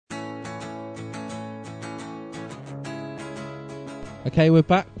Okay, we're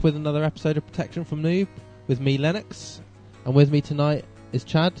back with another episode of Protection from Noob with me, Lennox, and with me tonight is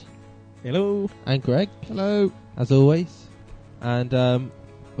Chad. Hello. And Greg. Hello. As always. And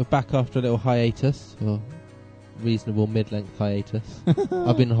we're back after a little hiatus, or reasonable mid-length hiatus.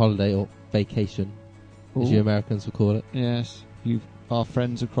 I've been on holiday or vacation, as you Americans will call it. Yes, you are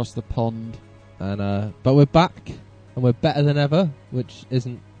friends across the pond. And but we're back, and we're better than ever, which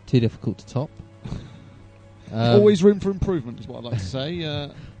isn't too difficult to top. Always room for improvement is what I'd like to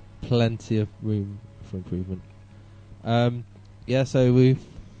say. Plenty of room for improvement. Yeah, so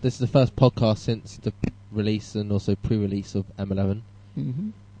this is the first podcast since the release and also pre-release of M11.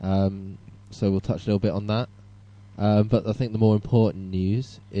 Mm-hmm. So we'll touch a little bit on that. But I think the more important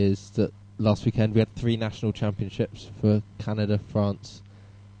news is that last weekend we had 3 national championships for Canada, France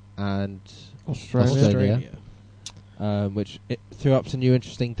and Australia. Which threw up some new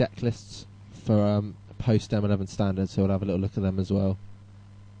interesting deck lists for post M11 standards, so we'll have a little look at them as well.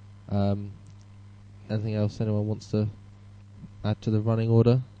 Anything else anyone wants to add to the running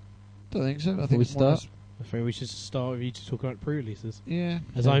order? Don't think so. Before we start? I think we should start with you to talk about pre-releases. Yeah.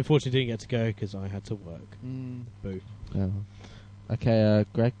 As I unfortunately didn't get to go because I had to work. Boo. Yeah. Okay,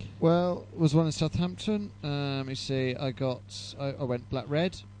 Greg. Well, was one in Southampton. Let me see. I went black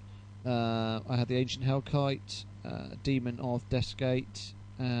red. I had the Ancient Hellkite, Demon of Deathgate,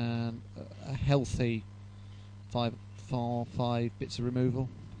 and a healthy 5 bits of removal.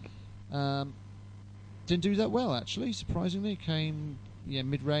 Didn't do that well actually. Surprisingly, came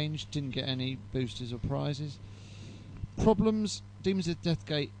mid-range. Didn't get any boosters or prizes. Problems: Demons of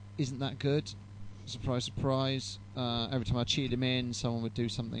Deathgate isn't that good. Surprise, surprise. Every time I cheated him in, someone would do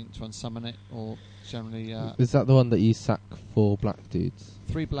something to unsummon it, or generally. Is that the one that you sack 4 black dudes?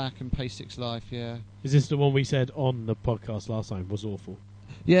 3 black and pay 6 life. Yeah. Is this the one we said on the podcast last time was awful?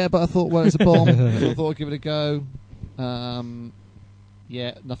 Yeah, but I thought, well, it's a bomb. I thought I'd give it a go.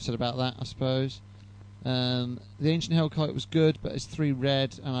 Yeah, enough said about that, I suppose. The Ancient Hellkite was good, but it's 3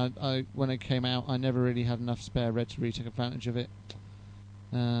 red, and I when it came out, I never really had enough spare red to really take advantage of it.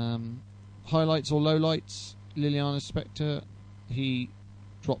 Highlights or lowlights: Liliana's Spectre. He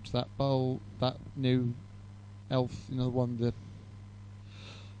dropped that new elf, the one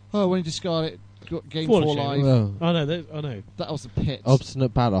when you discard it, gain 4 life. Oh. I know. That was the pit.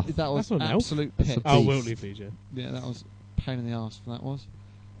 Obstinate Baloth. That was absolute pit. Oh, Wiltly Beach, yeah, that was a pain in the arse. That was.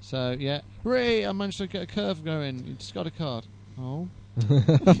 So yeah, hooray! I managed to get a curve going. You discard a card. Oh.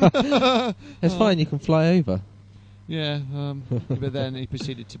 It's fine. You can fly over. Yeah, but then he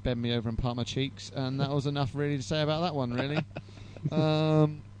proceeded to bend me over and part my cheeks, and that was enough really to say about that one. Really.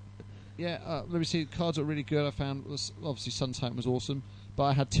 Let me see. Cards are really good. I found was obviously Sun Titan was awesome, but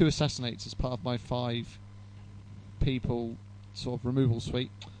I had 2 assassinates as part of my 5 people sort of removal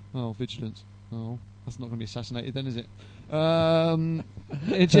suite. Oh, vigilance. Oh, that's not going to be assassinated then, is it?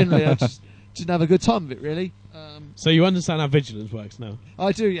 Generally, I just didn't have a good time with it, really. So you understand how vigilance works now?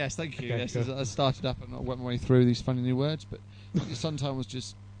 I do, yes, thank you. Okay, yes, cool. I started up and I went my way through these funny new words, but Sun Titan was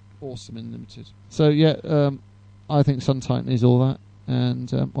just awesome and limited. So yeah, I think Sun Titan is all that,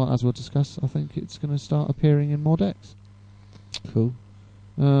 and as we'll discuss, I think it's going to start appearing in more decks. Cool.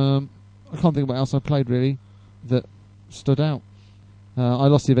 I can't think of what else I played really that stood out. I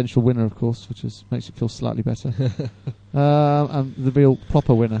lost the eventual winner, of course, which makes it feel slightly better. And the real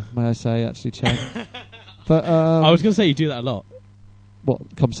proper winner, may I say, actually, Chad. But I was going to say you do that a lot.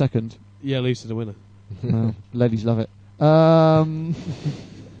 What, come second? Yeah, lose to the winner. Well, ladies love it. I don't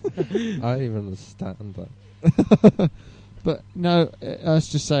even understand that. But no, let's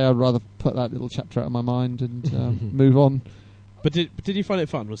just say I'd rather put that little chapter out of my mind and move on. But did you find it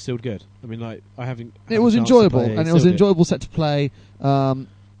fun? Was it still good? I mean, like I haven't. It was enjoyable, and it was an enjoyable set to play. There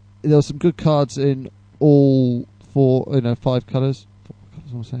were some good cards in all 5 colours. 4 colours,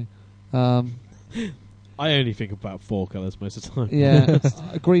 I'm saying. I only think about 4 colours most of the time. Yeah,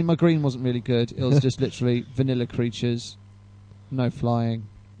 my green wasn't really good. It was just literally vanilla creatures, no flying.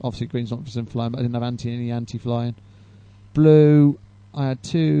 Obviously, green's not for flying, but I didn't have any anti-flying. Blue, I had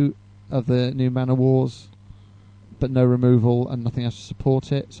 2 of the new Mana Wars, but no removal and nothing else to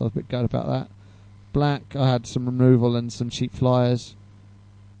support it, so I was a bit gutted about that. Black, I had some removal and some cheap flyers.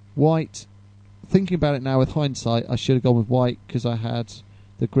 White, thinking about it now with hindsight, I should have gone with white because I had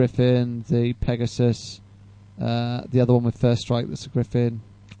the Griffin, the Pegasus, the other one with First Strike that's a Griffin.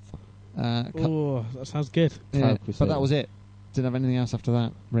 Oh, that sounds good. Yeah, but that was it. Didn't have anything else after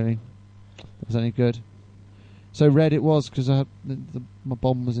that, really. That was any good. So red it was because I had my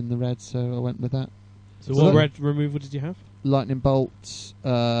bomb was in the red, so I went with that. So what red removal did you have? Lightning bolts,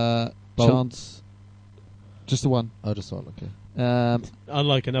 Bolts. chance. Just the one. Oh, just one, okay.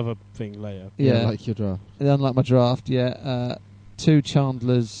 Unlike another thing later. Yeah. Like your draft. Unlike my draft, yeah. 2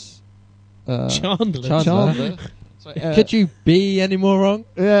 Chandler's. Chandler. Chandler. Sorry, Could you be any more wrong?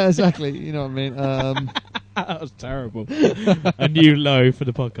 Yeah, exactly. You know what I mean. That was terrible. A new low for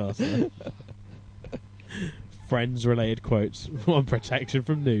the podcast. Friends-related quotes. One protection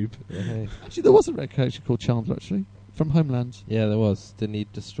from Noob. Yeah, Actually, there was a red character called Chandler, actually, from Homeland. yeah, there was. Didn't he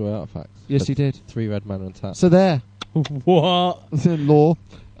destroy artifacts? Yes, he did. 3 red men on tap. So there. What? Law.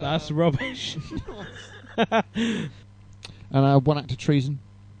 That's rubbish. And 1 act of treason.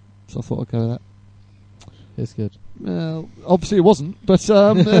 So I thought I'd go with that. It's good. Well, obviously it wasn't, but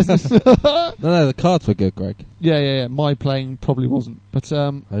No, the cards were good, Greg. yeah. My playing probably wasn't, but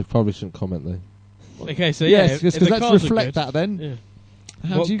I probably shouldn't comment though. Okay, so yeah, yes, if because the let's cards are reflect good, that then. Yeah.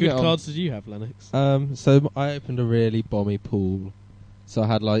 How What do you good get on? cards did you have, Lennox? So I opened a really bomby pool. So I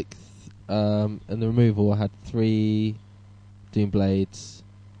had like, in the removal I had 3 Doom Blades,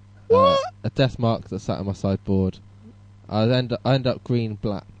 a Death Mark that sat on my sideboard. I ended up green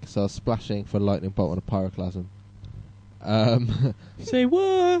black, so I was splashing for a lightning bolt and a pyroclasm. Say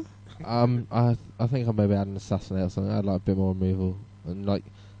what? I think I maybe had an assassinate or something. I had like a bit more removal and like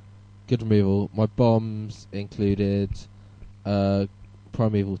good removal. My bombs included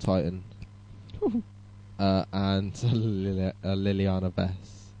Primeval Titan and a Liliana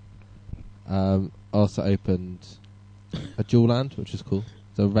Bess. Also opened a dual land, which is cool.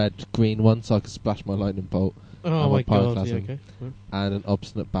 The red green one, so I could splash my lightning bolt. Oh and my god! pyroclasm, Yeah, okay. Well. and an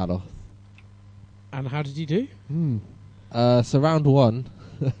obstinate Baloth. And how did you do? So round 1,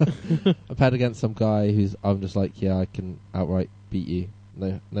 I paired against some guy who's I'm just like, yeah, I can outright beat you,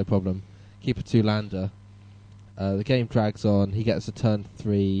 no problem. Keep a 2-lander. The game drags on. He gets a turn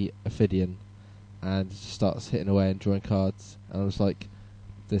 3 Ophidian, and just starts hitting away and drawing cards. And I was like,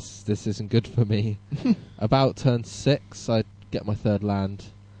 this isn't good for me. About turn 6, I get my 3rd land,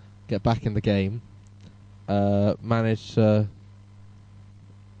 get back in the game, manage to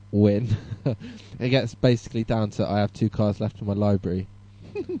win. It gets basically down to I have 2 cards left in my library.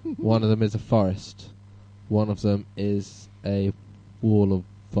 One of them is a forest. One of them is a wall of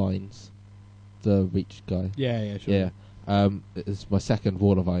vines. The reach guy. Yeah, sure. Yeah. It's my 2nd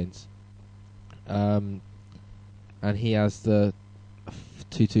wall of vines. And he has the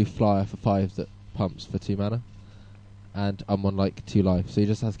 2/2 flyer for 5 that pumps for 2 mana. And I'm on like 2 life, so he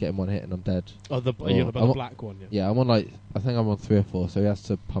just has to get in 1 hit and I'm dead. Oh, you're about the black one, yeah. Yeah, I'm on like, I think I'm on 3 or 4, so he has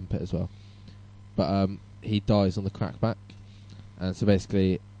to pump it as well. But he dies on the crackback, and so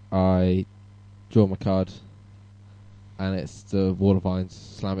basically I draw my card, and it's the Wall of Vines,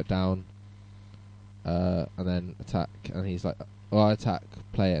 slam it down, and then attack, and he's like, oh, I attack,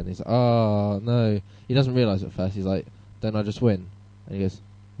 play it, and he's like, oh no. He doesn't realise at first, he's like, don't I just win? And he goes,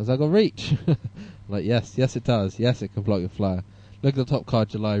 has that got reach? I'm like, yes it does, yes it can block your flyer. Look at the top card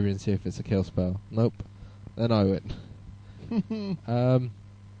of your library and see if it's a kill spell. Nope. Then I win. Because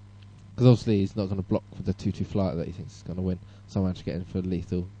obviously he's not going to block with the 2/2 flyer that he thinks is going to win. So I managed to get in for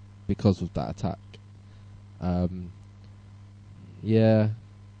lethal because of that attack. Yeah.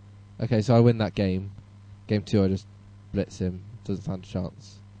 Okay, so I win that game. Game 2 I just blitz him. Doesn't stand a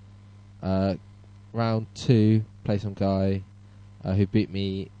chance. Round 2, play some guy who beat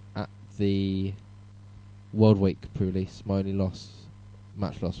me at the World Week pre-release. My only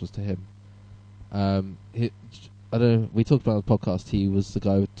match loss was to him. I don't know, we talked about on the podcast, he was the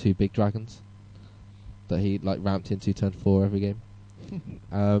guy with 2 big dragons that he like ramped into turn 4 every game.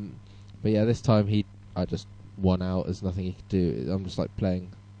 But yeah, this time I just won out. There's nothing he could do. I'm just like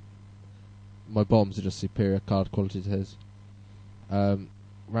playing. My bombs are just superior card quality to his.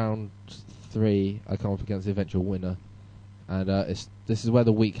 Round 3, I come up against the eventual winner, and this is where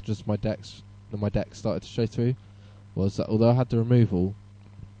the weak just my deck started to show through. Was that although I had the removal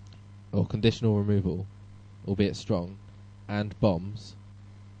or conditional removal, albeit strong, and bombs,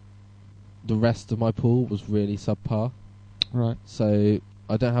 the rest of my pool was really subpar. Right. So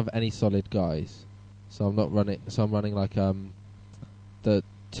I don't have any solid guys. So I'm not running. So I'm running like the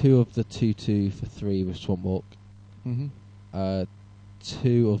 2 of the 2/2 for 3 with Swamp Walk.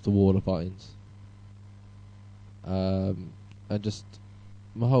 2 of the Wall of Vines. And just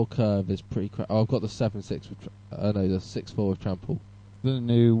my whole curve is pretty crap. Oh, I've got the 7/6 with the 6/4 with Trample. The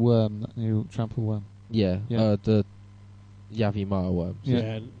new worm, that new trample worm. Yeah. The Yavi Mara worms.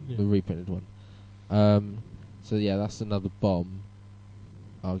 Yeah. The reprinted one. So yeah, that's another bomb,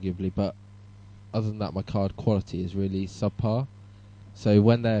 arguably. But other than that, my card quality is really subpar. So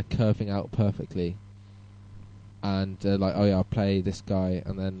when they're curving out perfectly, and they're like, oh yeah, I'll play this guy,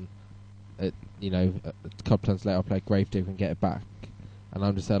 and then, a couple turns later I'll play Gravedigger and get it back. And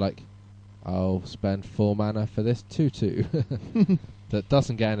I'm just there like, I'll spend 4 mana for this 2/2 that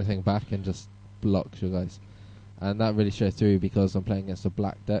doesn't get anything back and just blocks you guys. And that really shows through because I'm playing against a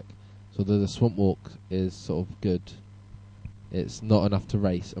black deck. So the Swamp Walk is sort of good. It's not enough to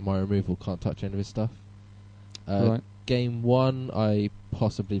race, and my removal can't touch any of his stuff. Right. Game 1, I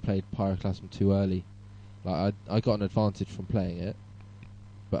possibly played Pyroclasm too early. Like I got an advantage from playing it,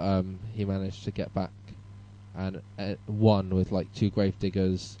 but he managed to get back and won with like 2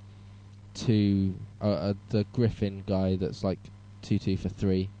 Gravediggers, 2 the Griffin guy that's like 2/2 for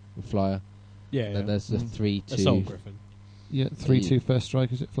 3 with flyer. Yeah. Then there's the 3/2. Assault Griffin. Yeah, 3/2 first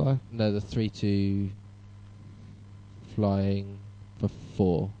strike, is it flyer? No, the 3/2 flying for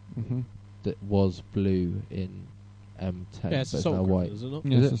 4 Mm-hmm. that was blue in M10, Yeah, it's but it's Assault now Griffin, white. is it not?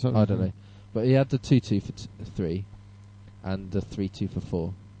 Yeah, Is it's it? Assault I don't Griffin. know. But he had the 2/2 for 3 and the 3/2 for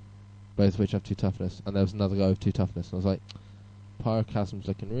 4, both which have 2 toughness. And there was another guy with 2 toughness. And I was like, Pyroclasm's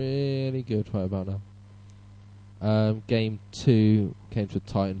looking really good right about now. Game 2 came to a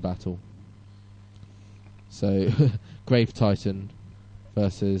Titan battle. So, Grave Titan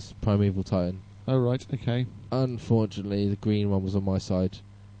versus Primeval Titan. Oh, right, okay. Unfortunately, the green one was on my side,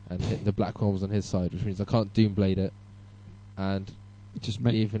 and the black one was on his side, which means I can't Doomblade it. And Just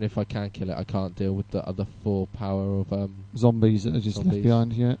even if I can kill it, I can't deal with the other 4 power of zombies that are just left Zombies.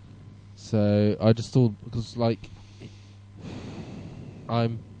 behind, yeah. So I just thought, because like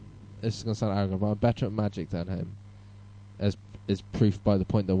this is gonna sound arrogant, but I'm better at magic than him, as is proof by the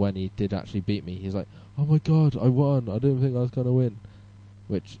point that when he did actually beat me, he's like, "Oh my god, I won! I didn't think I was gonna win,"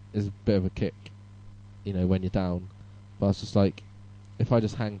 which is a bit of a kick, when you're down. But I was just like, if I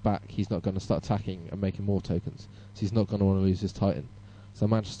just hang back, he's not going to start attacking and making more tokens, so he's not going to want to lose his Titan. So I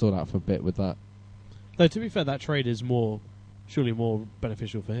managed to stall out for a bit with that. Though, to be fair, that trade is surely more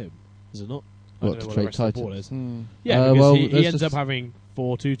beneficial for him, is it not? I What, don't know to what the rest trade of the board Titans? is. Yeah, because well, he there's ends up just- having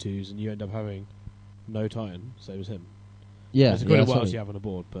 4 2/2s and you end up having no Titan, same as him. Yeah, It's yeah, good that's what what I else mean. you have on the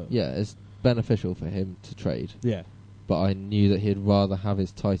board, but Yeah, it's beneficial for him to trade, yeah. but I knew that he'd rather have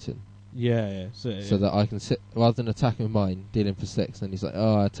his Titan. Yeah. So that I can sit, rather than attacking with mine, dealing for 6, and he's like,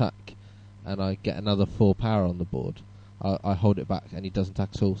 oh, I attack, and I get another 4 power on the board. I hold it back, and he doesn't attack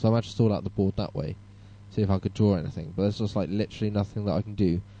at all. So I managed to stall out the board that way, see if I could draw anything. But there's just like literally nothing that I can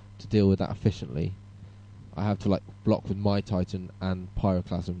do to deal with that efficiently. I have to like block with my Titan and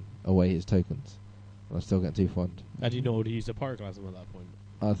Pyroclasm away his tokens, and I still get 2 for 1. Had you not used a Pyroclasm at that point?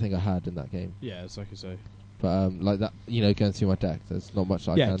 I think I had in that game, Yeah, it's like I say. but like that, going through my deck, there's not much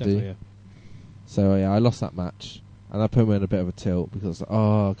I yeah, can definitely, do. yeah. So yeah, I lost that match, and that put me in a bit of a tilt because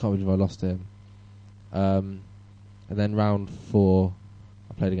I can't believe I lost to him. And then round 4,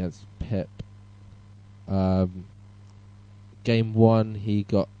 I played against Pip. Game 1, he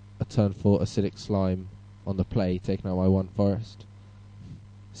got a turn 4 acidic slime on the play, taking out my 1 forest.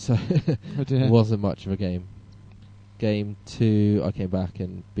 So Oh dear. it wasn't much of a game. Game 2, I came back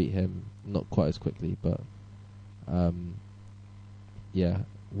and beat him, not quite as quickly, but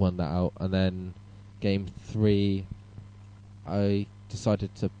won that out. And then game 3, I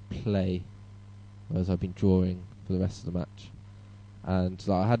decided to play, whereas I've been drawing for the rest of the match. And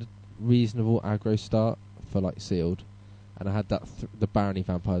I had a reasonable aggro start for like sealed, and I had that the Barony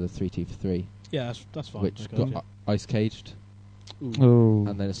Vampire, the 3/2 for 3, Yeah, that's fine. which Okay, got okay. ice caged, Oh.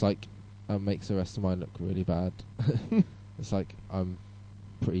 and then it's like makes the rest of mine look really bad. It's like I'm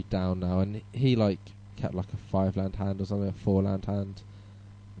pretty down now, and he like kept like a 5-land hand or something, a 4-land hand,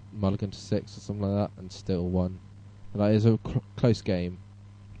 mulligan to 6 or something like that, and still won. And like, it was a close game.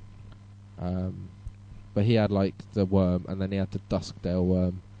 But he had like the worm, and then he had the Duskdale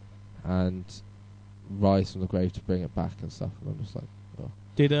worm, and Rise from the Grave to bring it back and stuff. And I'm just like,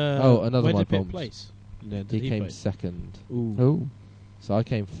 Did another where my did Pip bombs. place? Yeah, did he came place? 2nd, Ooh. Oh. so I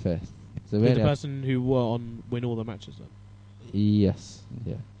came 5th. So we Did only the had person who won win all the matches then? yes,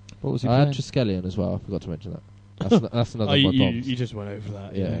 yeah. What was he I had playing? Triskelion as well. I forgot to mention that. That's another Oh, of my you bombs. just went over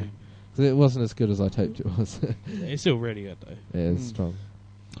that. Yeah. Yeah. 'Cause it wasn't as good as I'd hoped it was. It's still really good though. It is Mm. strong.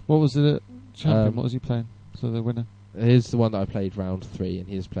 What was the champion? Um, What was he playing? So the winner. Here's the one that I played round 3, and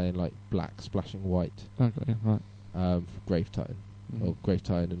he was playing like black splashing white Oh, got you. Right. for Grave Titan. Mhm. Or Grave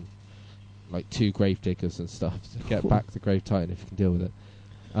Titan and like 2 Grave Diggers and stuff to get back the Grave Titan if you can deal with it.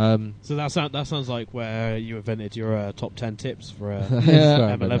 So that sounds like where you invented your top 10 tips for Yeah.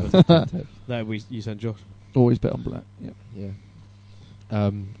 Sorry, M11. that you sent Josh. Always bet on black. Yeah. Yeah.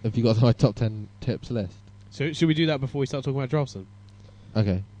 Have you got my top 10 tips list? So should we do that before we start talking about drafts then?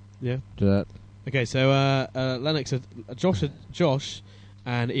 Okay, Yeah. do that. Okay, so Lennox, Josh,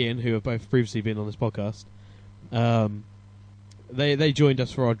 and Ian, who have both previously been on this podcast, they joined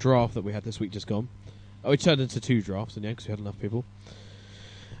us for our draft that we had this week just gone. We turned into 2 drafts in the end because we had enough people.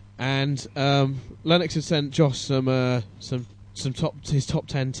 And Lennox had sent Josh his top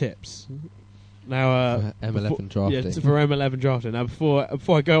 10 tips. Now, For M11 drafting. Yeah, for M11 drafting. Now, before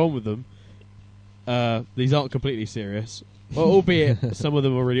I go on with them, these aren't completely serious, albeit some of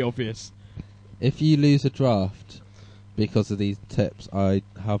them are really obvious. If you lose a draft because of these tips, I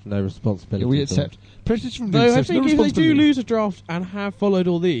have no responsibility. Yeah, we for them. accept. Prejudice from No, I accepts think no if they do responsibility. lose a draft and have followed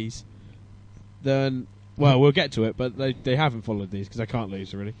all these, then we'll get to it. But they haven't followed these because I can't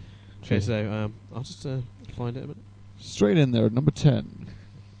lose really. True. Okay, so I'll just find it a minute. Straight in there at number 10.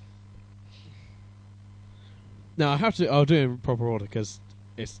 No, I'll do it in proper order because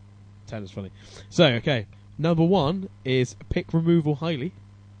 10 is funny. So, okay. Number 1 is pick removal highly.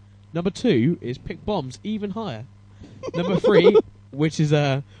 Number 2 is pick bombs even higher. Number 3, which is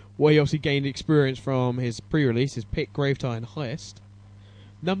where he obviously gained experience from his pre-release, is pick Gravetine highest.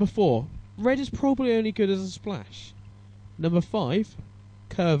 Number 4, red is probably only good as a splash. Number 5,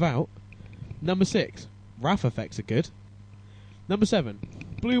 curve out. Number 6, Wrath effects are good. Number 7,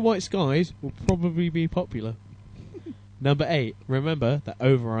 blue-white skies will probably be popular. Number 8, remember that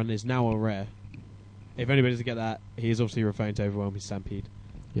Overrun is now a rare. If anybody doesn't get that, he is obviously referring to Overwhelming Stampede.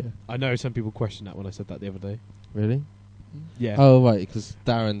 Yeah. I know some people questioned that when I said that the other day. Really? Yeah. Oh, right, because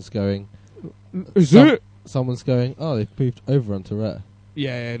Darren's going... Is it? Someone's going, oh, they've moved Overrun to rare.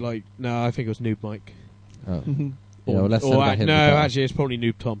 Yeah, no, I think it was Noob Mike. Oh. Yeah, well, let's send no, that him the ball. actually, it's probably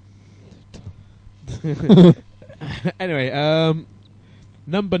Noob Tom. Anyway,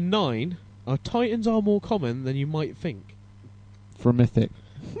 number 9, our Titans are more common than you might think. For a mythic.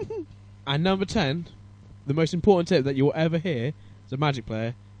 And number 10, the most important tip that you'll ever hear as a Magic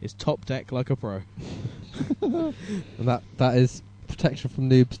player is top deck like a pro. And that is protection from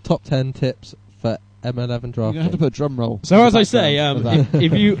noobs. Top 10 tips for M11 You're going drafting. to have to put a drum roll. So as as a I say, background for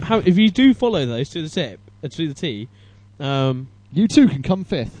that. if you do follow those to the tip, to the T, You too can come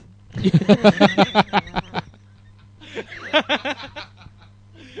 5th.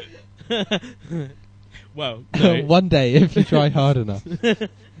 well, no. One day, if you try hard enough.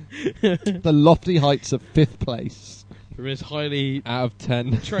 The lofty heights of 5th place. From his highly Out of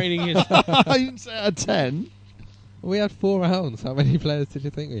 10. training his I didn't say a 10. We had 4 rounds. How many players did you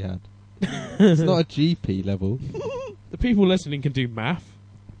think we had? It's not a GP level. the people listening can do math,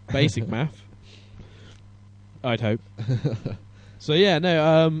 basic math. I'd hope. So yeah,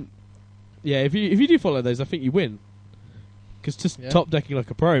 no, yeah. If you do follow those, I think you win. Because just top decking like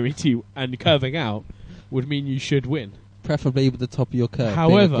a pro means you and curving out would mean you should win. Preferably with the top of your curve.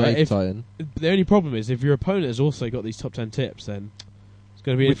 However, being a Grave if- Titan. The only problem is if your opponent has also got these top 10 tips, then it's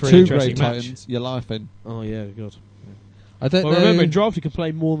going to be With for an 2 interesting Grey match. Titans, you're laughing. Oh yeah, God. I don't Well, know. remember in draft you can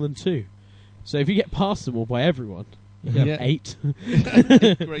play more than 2. So if you get past them all by everyone, you can Yeah. have 8.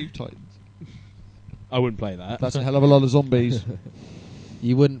 Grave Titans. I wouldn't play that. That's a hell of a lot of zombies.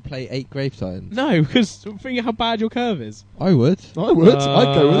 You wouldn't play 8 Grave Titans? No, because think of how bad your curve is. I would. I would.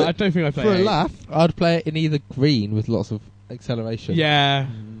 I'd go with I it. don't think I'd play For a 8. laugh. I'd play it in either green with lots of acceleration. Yeah,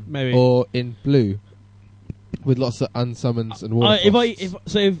 maybe. Or in blue with lots of unsummons and water.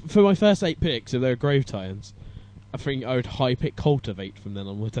 if for my first 8 picks, if they're Grave Titans, I think I would high pick Cultivate from then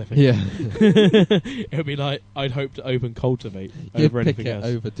onwards. I think. Yeah. It would be like I'd hope to open Cultivate You'd over pick anything it else.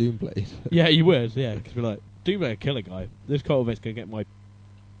 over Doomblade. Yeah, you would. Yeah, because we're like Doomblade kill a guy. This Cultivate's gonna get my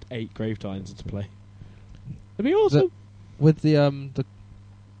 8 Grave Titans into play. It'd be awesome. With the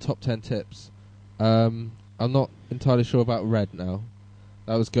top 10 tips, I'm not entirely sure about red now.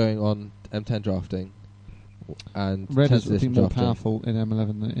 That was going on M10 drafting. And Red 10th is I edition think more drafting. powerful in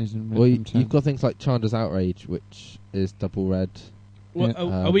M11 than it is in Red. Well, M10. you've got things like Chandra's Outrage, which is double red. Well,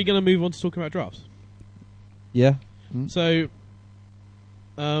 Yeah. are we gonna move on to talking about drafts? Yeah. Mm. So,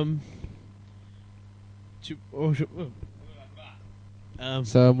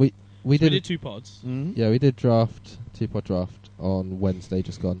 So we we did, did 2 pods. Mm. yeah, we did draft 2-pod draft on Wednesday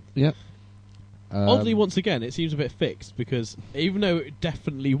just gone. Yep. Oddly, once again, it seems a bit fixed because even though it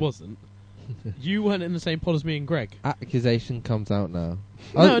definitely wasn't, you weren't in the same pod as me and Greg. accusation comes out now.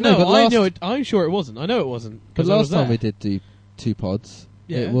 No, but I last- know it. I'm sure it wasn't. I know it wasn't. But 'cause I was last time there. we did do 2 pods,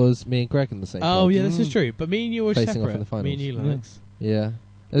 Yeah. it was me and Greg in the same Oh pod. yeah, this is Mm. true. But me and you were Facing off separate. in the finals. Me and you, Yeah. Alex. Yeah.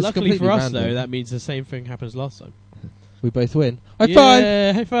 It was Luckily for completely us, random. though, that means the same thing happens last time. We both win. High five!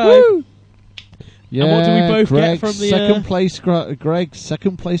 Yeah, high five! Woo! Yeah, And what did we both get Greg, from the, second place? Greg,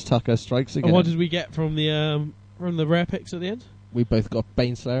 second place. Tucker strikes again. And what did we get from the rare picks at the end? We both got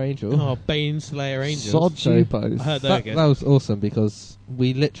Baneslayer Angel. Oh, Bane Slayer Angels. Sod So- you both. I heard that, good. that was awesome because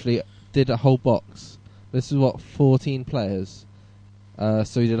we literally did a whole box. This is 14 players. So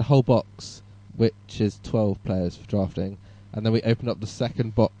we did a whole box, which is 12 players for drafting, and then we opened up the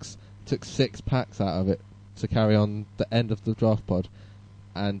second box, took 6 packs out of it to carry on the end of the draft pod,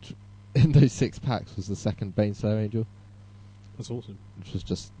 and in those 6 packs was the second Baneslayer Angel, That's awesome. which was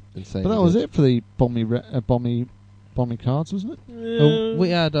just insane. But that was it for the bomby cards, wasn't it? Oh, we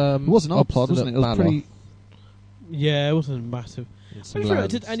had. It wasn't our pod, wasn't it? It was Baloth pretty. Yeah, it wasn't massive. and some Did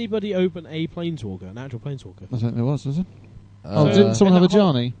lands. anybody open a planeswalker, an actual planeswalker? I don't think there was it? Uh, Didn't someone in have a that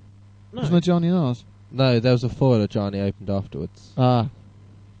whole- Johnny? No, Wasn't there Johnny in ours? No, there was a foil Johnny opened afterwards. Ah,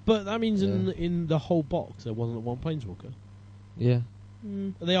 but that means Yeah. in the whole box there wasn't one planeswalker. Yeah.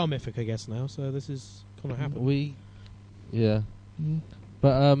 They are mythic, I guess now. So this is gonna happen. Yeah.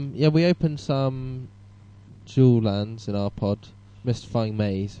 But yeah, we opened some dual lands in our pod. Mystifying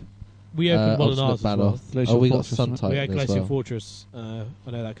Maze. We opened one in Obstinate ours as well. Baloth. Glacial We got Fortress, Sun wasn't We had Titan as Glacial well. Fortress. I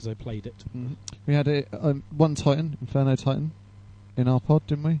know that because I played it. we had one Titan, Inferno Titan, in our pod,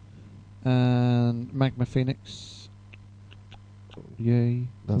 didn't we? And Magma Phoenix. Yay!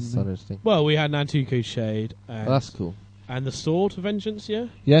 That's didn't we? interesting. Well, we had Nantuko Shade and, Oh, that's cool. and the Sword of Vengeance. Yeah.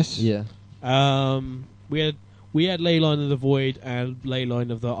 Yes. Yeah. We had Leyline of the Void and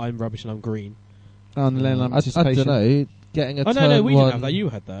Leyline of the I'm Rubbish and I'm Green. And the Leyline of I Anticipation. don't know. Getting a Oh turn no, we didn't one. have that. You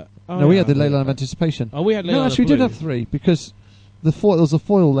had that. Oh, No, we yeah. had the Leyline of Anticipation. Oh, we had Leyline No, actually, we of did Blue. have 3 because there was a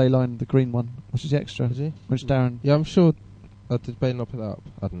foil Leyline, the green one, which is extra, Did you? which Darren. Yeah, I'm sure. Did Bane not put that up?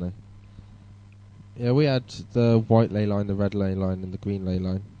 I don't know. Yeah, we had the white ley line, the red ley line, and the green ley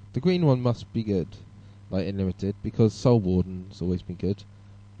line. The green one must be good, like in limited, because Soul Warden's always been good.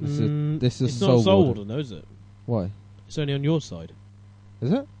 This is it's Soul not Soul Warden. Warden, though, is it? Why? It's only on your side.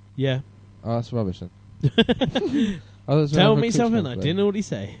 Is it? Yeah. Oh, that's rubbish then. Tell me something I didn't already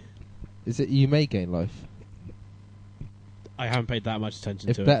say. Is it you may gain life? I haven't paid that much attention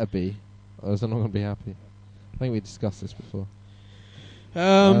It to better be, or else I'm not going to be happy. I think we discussed this before.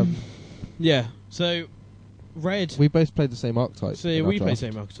 it. Yeah. So, red. We both played the same archetype. So in our we played draft.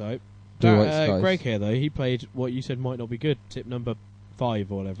 same archetype. Blue White Skies. Greg here though, he played what you said might not be good. Tip number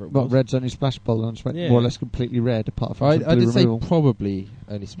 5 or whatever it But was. red's only splashable, and it's Yeah. more or less completely red, apart from I some blue did say removal. probably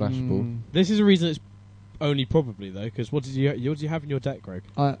only splashable. This is a reason it's only probably though, because what did you have in your deck, Greg?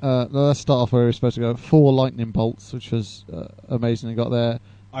 Let's start off where we were supposed to go. 4 lightning bolts, which was amazing. And got there.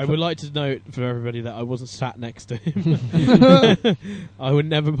 I would like to note for everybody that I wasn't sat next to him. I would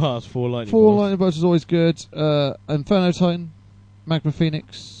never pass 4 lightning 4 bolts. lightning bolts is always good. Inferno Titan, Magma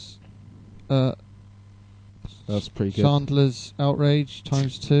Phoenix, That's pretty good. Chandler's Outrage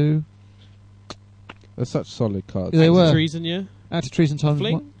 ×2. They're such solid cards. They were. Treason, yeah. Anti-treason ×1.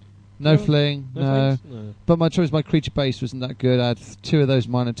 Fling? No fling, no. flings? No. But my choice, my creature base wasn't that good. I had 2 of those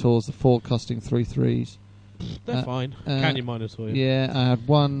Minotaurs, the 4 costing 3/3s. They're fine. uh, Canyon Minotaur. Yeah, I had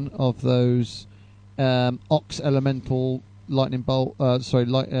 1 of those Ox Elemental Lightning Bolt. Ball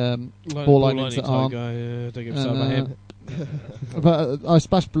lightnings that aren't. Guy, don't get upset about him. But I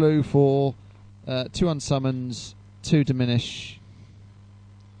splashed blue for 2 unsummons, 2 diminish,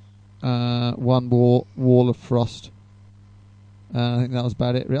 1 wall of frost. I think that was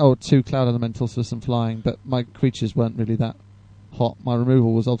about it. 2 cloud elementals for some flying, but my creatures weren't really that hot. My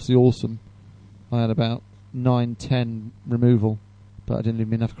removal was obviously awesome. I had about 9-10 removal, but I didn't leave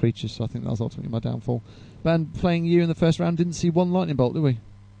me enough creatures, so I think that was ultimately my downfall. But playing you in the first round, didn't see 1 lightning bolt, did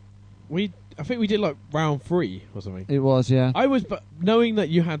we? I think we did like round 3 or something. It was, yeah. I was, but knowing that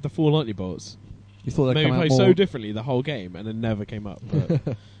you had the 4 lightning bolts, You thought they'd maybe come out play more. so differently the whole game, and it never came up.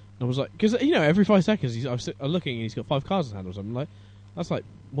 But I was like, because every 5 seconds I'm looking and he's got 5 cards in hand or something. Like, that's like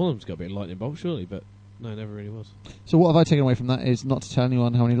one of them's got to be a lightning bolt, surely, but no, it never really was. So what have I taken away from that is not to tell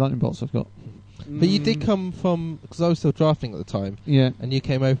anyone how many lightning bolts I've got. But you did come from, because I was still drafting at the time, Yeah. and you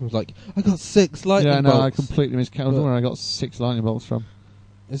came over and was like, I got 6 lightning Yeah, no, bolts. I completely miscounted where I got 6 lightning bolts from.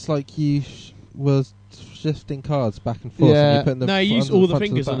 It's like you was shifting cards back and forth. Yeah. And you put them No, you used on all the front to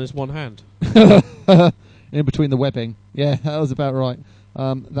fingers on back. this one hand. In between the webbing. Yeah, that was about right.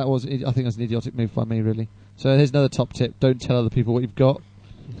 That was, I think that's an idiotic move by me, really. So here's another top tip. Don't tell other people what you've got.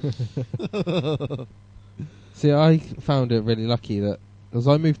 See, I found it really lucky that, because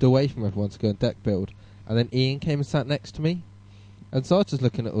I moved away from everyone to go and deck build, and then Ian came and sat next to me, and so I was just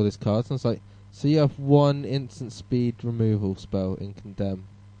looking at all these cards, and I was like, so you have 1 instant speed removal spell in Condemn.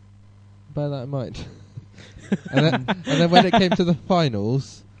 Bear that in mind. and then when it came to the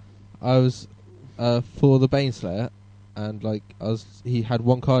finals, I was for the Baneslayer, and like he had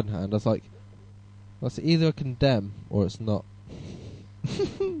 1 card in hand. I was like, that's either a Condemn or it's not.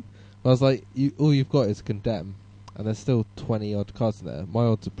 I was like, all you've got is Condemn, and there's still 20 odd cards in there. My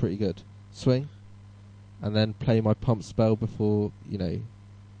odds are pretty good. Swing, and then play my pump spell before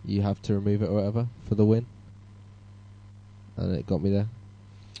you have to remove it or whatever for the win, and it got me there.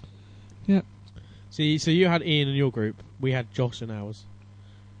 Yeah. See, so you had Ian in your group. We had Josh in ours.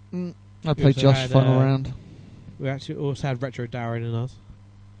 I played also Josh had, final round. We actually also had Retro Darren in us.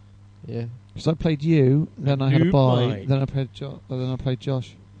 Yeah. Because I played you, then I had a Noob bye, Mike. then I played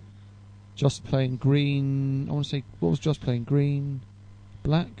Josh. Josh playing green. I want to say, what was Josh playing? Green,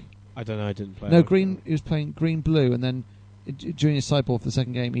 black? I don't know. I didn't play. No, green. He was playing green, blue, and then during his sideboard for the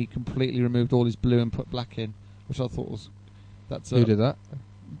second game, he completely removed all his blue and put black in, which I thought was. Who did that?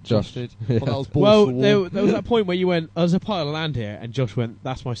 Josh did. Yeah. Well, that was balls to the there wall. was that point where you went, "There's a pile of land here," and Josh went,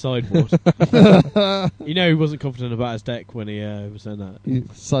 "That's my sideboard." You know, he wasn't confident about his deck when he was saying that. He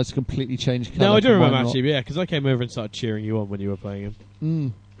decided to completely change colour. No, I do from remember mine actually. Yeah, because I came over and started cheering you on when you were playing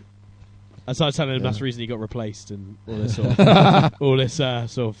him. I started telling him that's the reason he got replaced and all this sort of, all this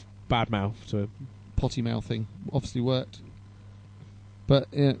sort of bad mouth to him. Potty mouthing obviously worked.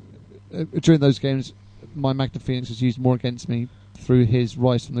 But during those games, my Magna Phoenix was used more against me through his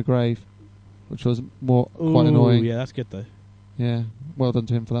Rise from the Grave, which was quite annoying. Yeah, that's good though. Yeah, well done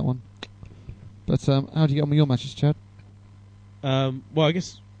to him for that one. But how do you get on with your matches, Chad? Well, I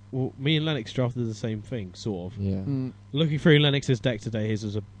guess me and Lennox drafted the same thing, sort of. Yeah. Looking through Lennox's deck today, his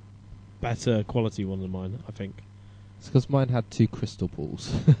was a better quality one than mine, I think. It's because mine had 2 crystal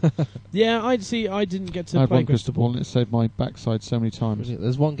balls. Yeah, I didn't get to I had play one crystal ball and it saved my backside so many times.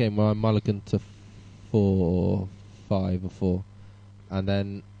 There's one game where I mulliganed to 4 or 5 or 4, and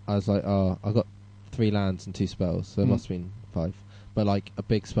then I was like, oh, I got 3 lands and 2 spells, so it must have been 5. But like a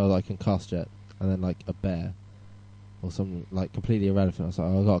big spell that I can cast yet, and then like a bear or something like completely irrelevant. I was like,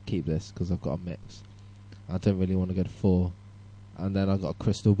 oh, I got to keep this because I've got a mix. I don't really want to go to 4, and then I got a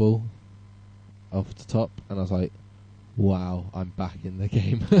crystal ball off the top, and I was like, wow, I'm back in the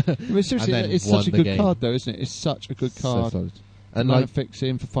game. I mean, seriously, And then it's won such a the good game. card, though, isn't it? It's such a good So card. solid. And And like like,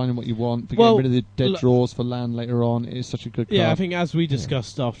 fixing for finding what you want, for Well, getting rid of the dead look- draws for land later on. It is such a good card. Yeah, I think as we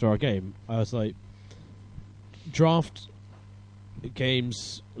discussed after our game, I was like, draft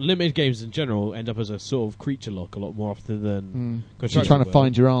games, limited games in general, end up as a sort of creature lock a lot more often than You're constructed trying to playable.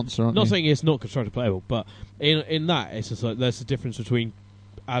 find your answer, aren't Not you? saying it's not constructed playable, but in that, it's just like there's a difference between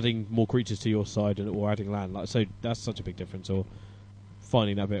adding more creatures to your side or adding land. Like, so that's such a big difference. Or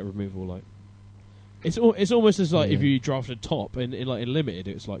finding that bit of removal, like it's almost as like if you drafted top in limited,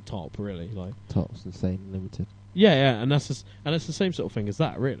 it's like top really, like top's insane limited. yeah, and it's the same sort of thing as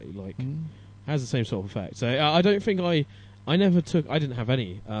that really, like has the same sort of effect. So I don't think I didn't have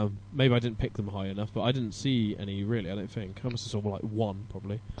any. Maybe I didn't pick them high enough, but I didn't see any really. I don't think I must have saw like 1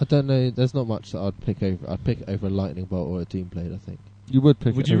 probably. I don't know. There's not much that I'd pick over. I'd pick it over a lightning bolt or a doomblade. I think. You would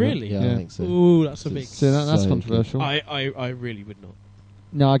pick Would it you over- really? Yeah, I think so. Ooh, that's a So big. it's- See, that's So controversial. I really would not.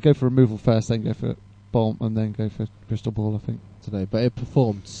 No, I go for removal first, then go for bomb, and then go for crystal ball. I think. I don't know, but it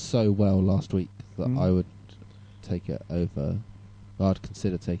performed so well last week that I would take it over. I'd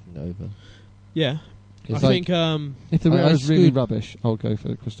consider taking it over. Yeah, I It's like think. If the I rare is really screwed- rubbish, I'll go for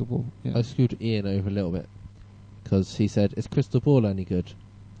the crystal ball. Yeah. I screwed Ian over a little bit because he said, "Is crystal ball any good?"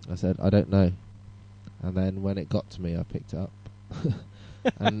 I said, "I don't know." And then when it got to me, I picked it up.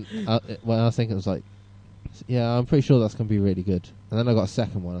 And when I was thinking, it was like, "Yeah, I'm pretty sure that's going to be really good." And then I got a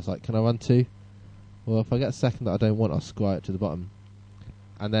second one. I was like, "Can I run 2?" Well, if I get a second that I don't want, I'll scry it to the bottom.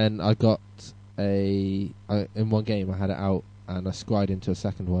 And then I got in one game I had it out and I scried into a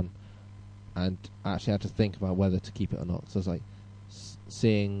second one, and I actually had to think about whether to keep it or not. So I was like,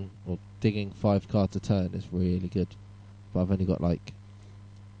 seeing or digging 5 cards a turn is really good, but I've only got like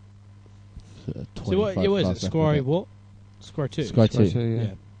 25 so what? Yeah, what is it? cards left in the Scry deck. what? Scry 2. Scry 2. Yeah.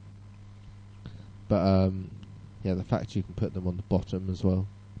 Yeah. But yeah, the fact you can put them on the bottom as well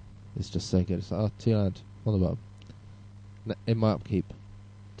is just so good. It's like, oh, 2 land on the bottom. In my upkeep,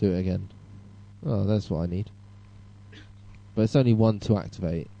 do it again. Oh, that's what I need. But it's only 1 to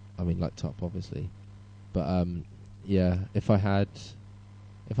activate. I mean, like top, obviously. But yeah, if I'd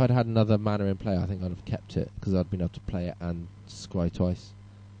had another mana in play, I think I'd have kept it because I'd been able to play it and scry twice.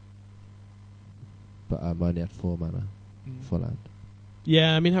 But I only had 4 mana for land.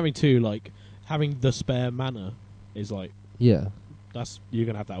 Yeah, I mean having 2, like having the spare mana is like Yeah, you're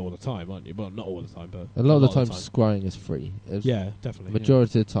gonna have that all the time, aren't you? Well, not all the time, but a lot of the time scrying is free. Yeah, definitely.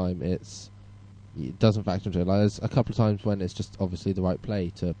 Majority of the time, it doesn't factor into it. Like there's a couple of times when it's just obviously the right play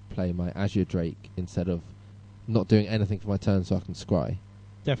to play my Azure Drake instead of not doing anything for my turn, so I can scry.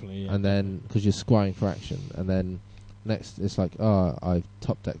 Definitely, yeah. And then because you're scrying for action, and then next it's like, oh, I've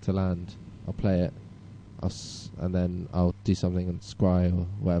top decked a land, I'll play it, and then I'll do something and scry or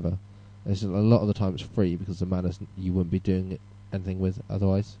whatever. It's just, a lot of the time it's free because the mana you wouldn't be doing anything with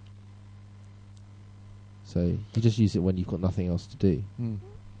otherwise. So you just use it when you've got nothing else to do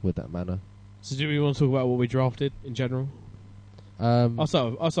with that mana. So do we want to talk about what we drafted in general? I'll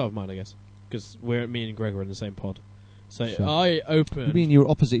start with mine, I guess, because me and Greg are in the same pod. So Sure. I opened. You mean you were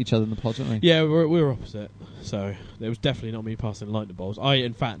opposite each other in the pod, weren't we? Yeah, we were opposite. So it was definitely not me passing lightning bolts. I,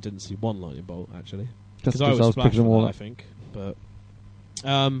 in fact, didn't see 1 lightning bolt actually, because I was picking splashed them on all that, I up. think. But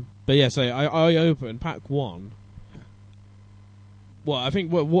But yeah, so I opened pack 1. Well, I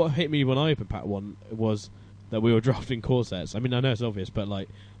think what hit me when I opened pack 1 was that we were drafting core sets. I mean, I know it's obvious, but like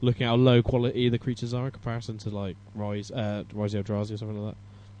looking at how low quality the creatures are in comparison to like Rise Eldrazi or something like that.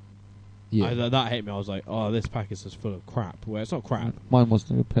 Yeah. That hit me. I was like, oh, this pack is just full of crap. Well, it's not crap. Mine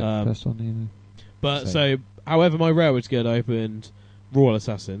wasn't a good pick first one either. But Same. so, however, my rare was good. I opened Royal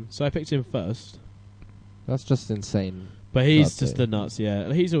Assassin, so I picked him first. That's just insane. But he's That's just it. the nuts, yeah.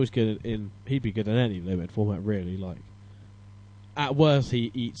 And he's always good in. He'd be good in any limited format, really. Like, at worst,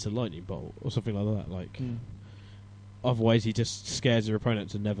 he eats a lightning bolt or something like that. Like, otherwise, he just scares your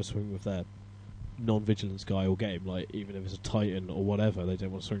opponent to never swing with their non-vigilance guy all game. Like, even if it's a Titan or whatever, they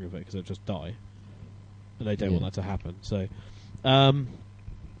don't want to swing with it because they'll just die, and they don't want that to happen. So,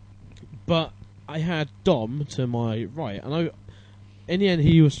 but I had Dom to my right, and in the end,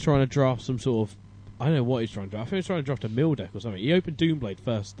 he was trying to draft some sort of. I don't know what he's trying to draft. I think he was trying to draft a mill deck or something. He opened Doomblade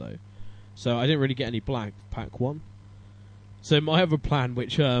first, though. So I didn't really get any black pack 1. So my other plan,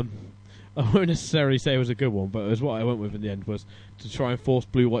 which I won't necessarily say was a good one, but it was what I went with in the end, was to try and force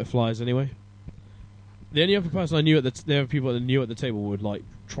blue-white flyers anyway. The only other person I knew the other people that knew at the table would like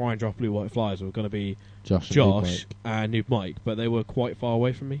try and draft blue-white flyers were going to be Josh and Noob Mike, but they were quite far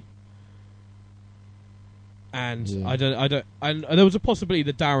away from me. And I don't. And there was a possibility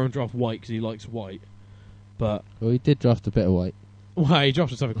that Darren draft white because he likes white, but Well, he did draft a bit of white. well, he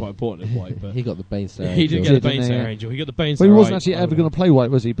drafted something quite important in white. But He got the Baneslayer. he did Angel. get the Didn't he? Baneslayer Yeah. Angel. He got the Baneslayer. But he wasn't right. actually ever going to play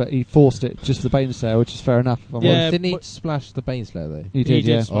white, was he? But he forced it just the Baneslayer, which is fair enough. Yeah, Well, didn't he but- splash the Baneslayer though? He did,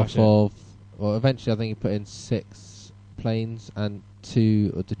 yeah. splash Off of. Well, eventually I think he put in 6 planes and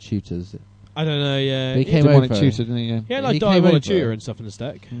 2 of the tutors. I don't know. Yeah, He He came did want it over. tutored, didn't he? Yeah. he had like he came Diabolic over. Tutor and stuff in his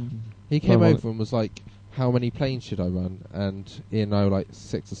deck. He came Well, over and was like, "How many planes should I run?" And Ian and I were like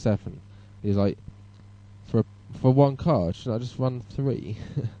 6 or 7. He was like, "For one card, should I just run 3?"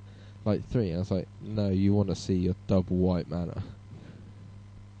 Like 3. And I was like, "No, you want to see your double white mana."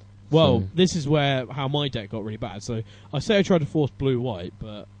 Well, So- this is how my deck got really bad. So I say I tried to force blue-white,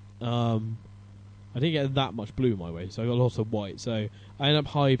 but I didn't get that much blue my way, so I got lots of white. So I ended up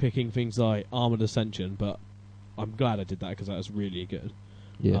high picking things like Armored Ascension, but I'm glad I did that because that was really good.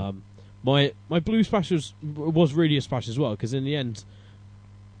 Yeah. My blue splash was really a splash as well, because in the end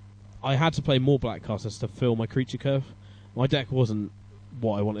I had to play more black casters to fill my creature curve. My deck wasn't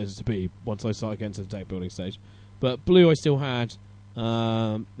what I wanted it to be once I started getting to the deck building stage. But blue I still had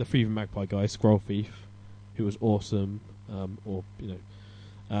the Thieving Magpie guy, Scroll Thief, who was awesome.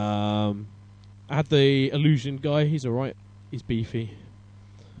 I had the Illusion guy, he's alright. He's beefy.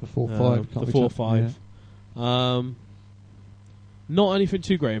 The 4/5. The 4/5. Not anything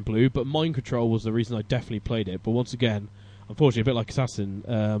too great in blue, but Mind Control was the reason I definitely played it. But once again, unfortunately, a bit like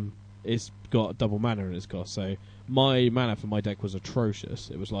Assassin, it's got double mana in its cost. So my mana for my deck was atrocious.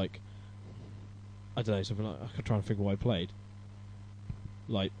 It was like, I don't know, something like, I'm trying to think what I played.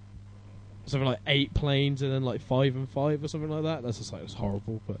 Like, something like 8 planes and then like 5 and 5 or something like that. That's just like, it's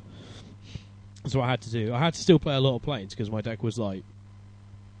horrible, but that's what I had to do. I had to still play a lot of planes because my deck was like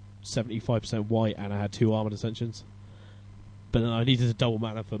 75% white and I had 2 Armored Ascensions. But then I needed a double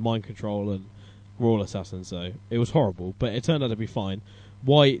mana for Mind Control and Royal Assassin, so it was horrible. But it turned out to be fine.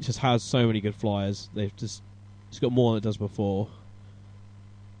 White just has so many good flyers. It's got more than it does before.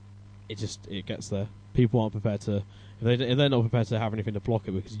 It gets there. People aren't prepared to. If they're not prepared to have anything to block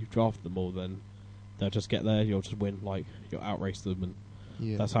it because you've drafted them all, then they'll just get there. You'll just win. Like you'll outrace them, and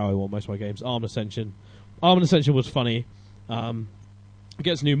that's how I won most of my games. Armored Ascension was funny.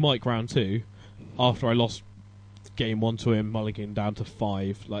 Against New Mike round 2, after I lost game 1 to him, mulligan down to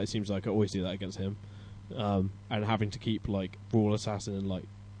 5. Like it seems like I always do that against him, and having to keep like Royal Assassin and like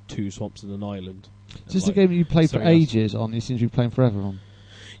 2 swamps and an island. It's just a game that you played for something else. ages on. You seem to be playing forever on.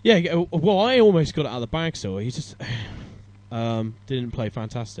 Yeah, well, I almost got it out of the bag still. He just didn't play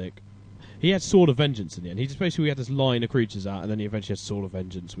fantastic. He had Sword of Vengeance in the end. He just basically had this line of creatures out, and then he eventually had Sword of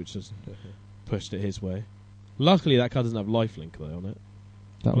Vengeance, which just pushed it his way. Luckily, that card doesn't have lifelink, though, on it.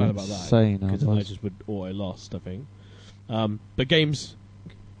 That Glad was about that, insane. because I just would auto lost, I think. But games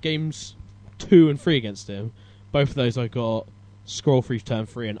 2 and 3 against him, both of those I got Scroll Thief turn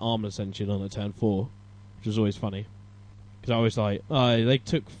 3 and Armored Ascension on at turn 4, which was always funny. Because I was like, they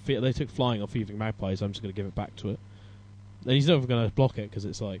took flying off Thieving Magpies, I'm just going to give it back to it. And he's never going to block it, because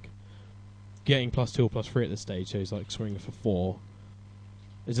it's like getting +2 or +3 at this stage, so he's like swinging for 4.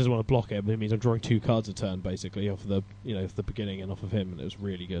 He doesn't want to block it, but it means I'm drawing 2 cards a turn, basically, off the the beginning and off of him, and it was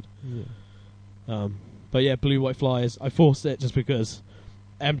really good. Yeah. But yeah, blue-white flyers, I forced it just because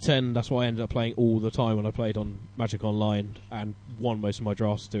M10, that's what I ended up playing all the time when I played on Magic Online, and won most of my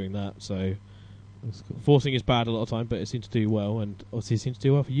drafts doing that, so That's cool. Forcing is bad a lot of time, but it seems to do well, and obviously it seems to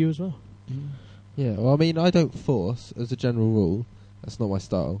do well for you as well. Yeah, well, I mean, I don't force as a general rule. That's not my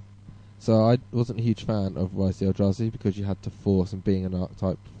style. So I wasn't a huge fan of Rise the Eldrazi because you had to force and being an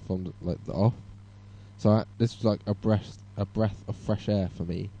archetype from the off. So this was like a breath of fresh air for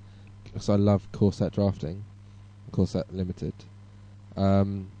me because I love core set drafting, core set limited.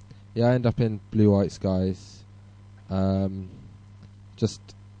 Yeah, I end up in blue white skies. Just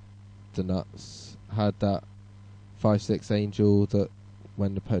the nuts. Had that 5/6 angel that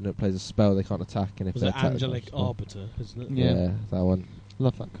when the opponent plays a spell they can't attack, and if Was they it attack Angelic Arbiter, isn't it? Yeah, that one.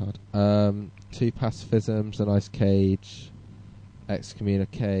 Love that card. 2 pacifisms, an ice cage,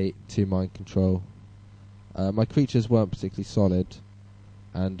 excommunicate, 2 mind control. My creatures weren't particularly solid,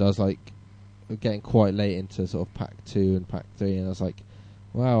 and I was like getting quite late into sort of pack 2 and pack 3, and I was like,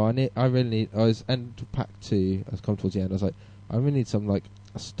 wow, I really need. I was end of pack 2. I was coming towards the end. I was like, I really need some like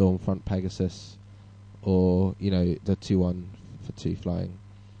a Stormfront Pegasus, or the 2/1 for 2 flying.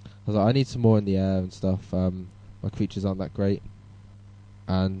 I was like, I need some more in the air and stuff. My creatures aren't that great.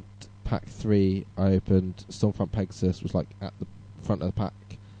 And pack 3, I opened Stormfront Pegasus, was like at the front of the pack,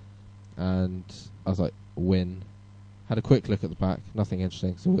 and I was like, win. Had a quick look at the pack, nothing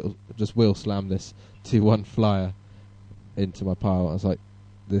interesting, so just wheel slam this 2/1 flyer into my pile. I was like,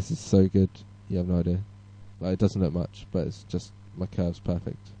 this is so good, you have no idea. Like, it doesn't look much, but it's just, my curve's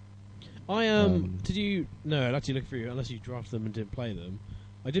perfect. Did you? No, I'd actually look for you, unless you drafted them and didn't play them.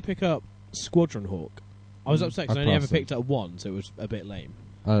 I did pick up Squadron Hawk. I was upset because I only ever picked up one, so it was a bit lame.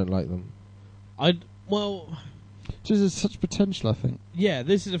 I don't like them. Just there's such potential, I think. Yeah,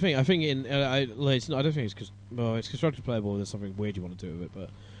 this is the thing. I think I don't think it's because it's constructed playable. There's something weird you want to do with it,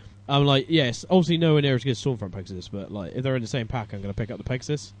 but I'm like, yes, obviously nowhere near as good as Stormfront Pegasus, but like if they're in the same pack, I'm going to pick up the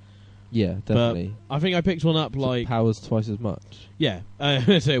Pegasus. Yeah, definitely. But I think I picked one up like powers twice as much. Yeah,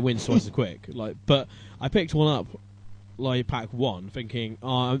 so it wins twice as quick. But I picked one up like pack 1, thinking,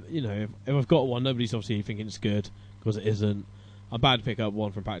 if I've got one, nobody's obviously thinking it's good because it isn't. I'm bad to pick up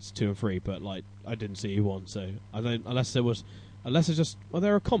one from packs 2 and 3, but like I didn't see one, so I don't. Unless it's just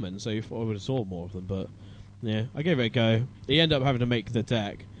they're a common, so I would have saw more of them. But yeah, I gave it a go. You end up having to make the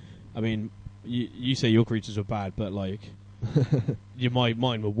deck. I mean, you say your creatures were bad, but like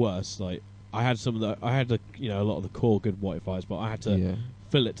mine were worse. Like I had a lot of the core good white fires, but I had to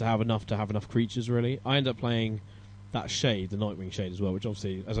fill it to have enough creatures. Really, I ended up playing that shade, the Nightwing shade as well, which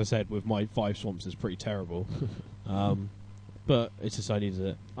obviously, as I said, with my 5 swamps is pretty terrible. But it's just I needed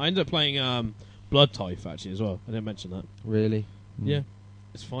it. I ended up playing Blood Type actually as well. I didn't mention that. Really? Yeah,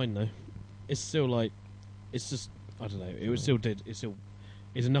 it's fine though. It's still like, it's just I don't know.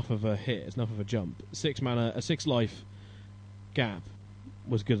 It's enough of a hit. It's enough of a jump. 6 mana, a 6 life gap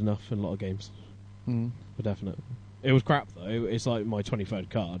was good enough in a lot of games. For definite. It was crap though. It's like my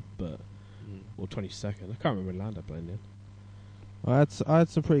 23rd card, but or 22nd. I can't remember when land I played in. I had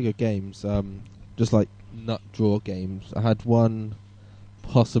some pretty good games. Just like nut draw games. I had one,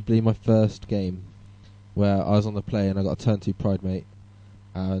 possibly my first game, where I was on the play and I got a turn 2 Pride Mate,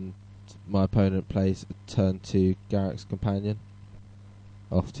 and my opponent plays a turn 2 Garrick's Companion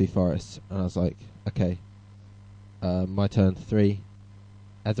off 2 forests, and I was like, okay, my turn 3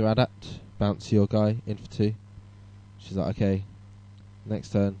 Ether Adapt, bounce your guy in for 2. She's like, okay,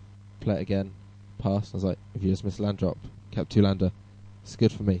 next turn, play it again, pass. I was like, if you just miss land drop, kept 2 lander, it's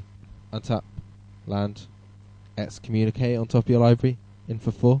good for me. Untap, land, excommunicate on top of your library, in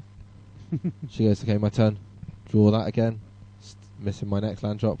for 4. She goes, okay, my turn, draw that again, missing my next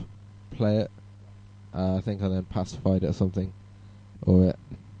land drop, play it. I think I then pacified it or something, or it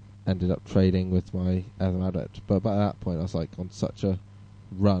ended up trading with my Ether Adept. But by that point I was like on such a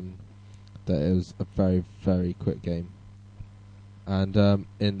run that it was a very, very quick game. And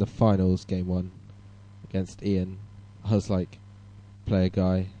in the finals, game 1 against Ian, I was like, play a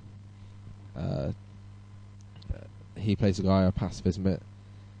guy, he plays a guy, I pacifism it.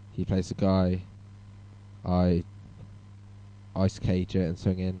 He plays a guy, I ice cage it and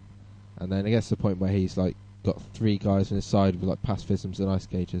swing in. And then it gets to the point where he's like got 3 guys on his side with like pacifisms and ice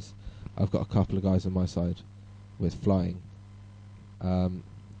cages. I've got a couple of guys on my side with flying.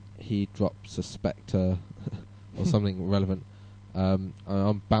 He drops a Spectre or something relevant.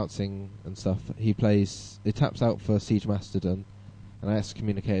 I'm bouncing and stuff. He taps out for Siege Mastodon, and I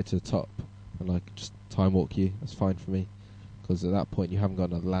excommunicate it to the top and like just time walk you. That's fine for me, because at that point you haven't got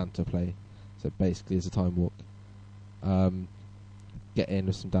another land to play, so basically it's a time walk. Get in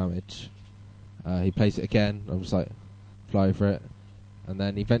with some damage. He plays it again. I'm just like, fly over it, and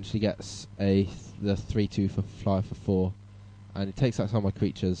then he eventually gets the 3/2 for fly for 4, and he takes out some of my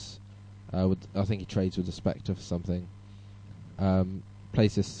creatures. I think he trades with the Spectre for something.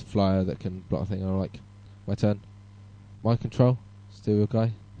 plays this flyer that can block a thing, and I'm like, my turn. My control. Steal your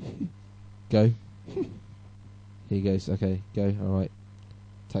guy. Go. He goes, okay, go, alright.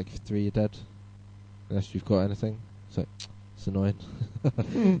 Attack you for 3, you're dead. Unless you've got anything. So, it's annoying.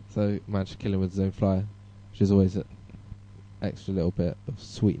 So, managed to kill him with his own flyer, which is always an extra little bit of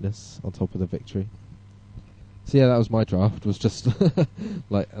sweetness on top of the victory. So yeah, that was my draft. Was just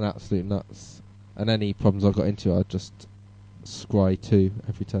like an absolute nuts. And any problems I got into, I'd just scry 2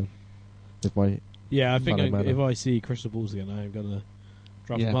 every turn with my. Yeah, I think mana. if I see crystal balls again, I'm gonna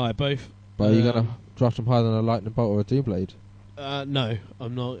draft Yeah. them high. Both. But are you gonna draft them higher than a lightning bolt or a doom blade? No,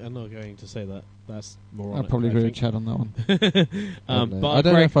 I'm not. I'm not going to say that. That's moronic. I'd probably I agree with think. Chad on that one. know. But I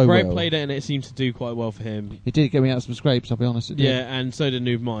don't know if I Greg will. played it and it seemed to do quite well for him. It did get me out some scrapes, I'll be honest. It did. Yeah, and so did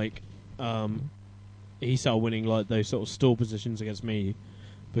Noob Mike. He started winning like those sort of stall positions against me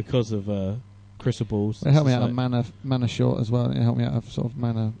because of crystal balls. It helped me It's out of like- mana short as well. It helped me out of sort of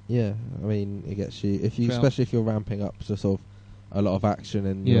mana. Yeah, I mean, it gets you if you, Well- especially if you're ramping up to sort of a lot of action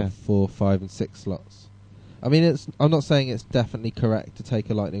in your Yeah. 4, 5, and 6 slots. I mean, I'm not saying it's definitely correct to take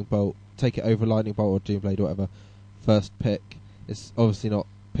a lightning bolt, take it over lightning bolt or doom blade or whatever. First pick. It's obviously not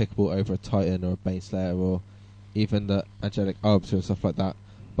pickable over a titan or a bane slayer or even the angelic arbiter and stuff like that.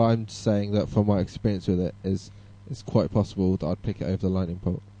 But I'm saying that from my experience with it, it's quite possible that I'd pick it over the lightning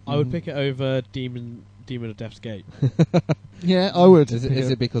bolt. I would pick it over Demon of Death's Gate. Yeah, I would. Is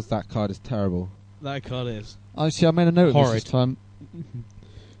it because that card is terrible? That card is. I see. I made a note of Horrid. this time.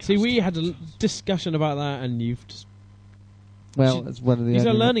 See, we had a discussion about that, and you've just. Well, it's one of the. These are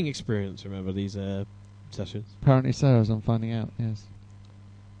only- learning experience. Remember these sessions. Apparently so, as I'm finding out. Yes.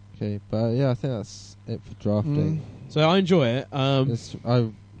 Okay, but yeah, I think that's it for drafting. So I enjoy it. I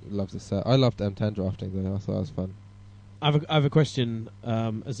love this set. I loved M10 drafting though. I thought it was fun. I have a question.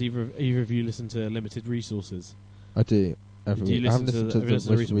 As either of you listen to Limited Resources? I do every Do you week. I haven't listen listened to to the- the have you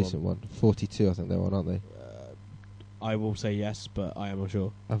listened most to the recent one. 42, I think they're on, aren't they? I will say yes, but I am not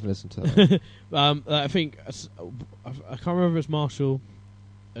sure. I haven't listened to that. I think I can't remember if it's Marshall.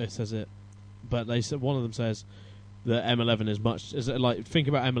 It says it, but they said one of them says that M11 is much. Is like think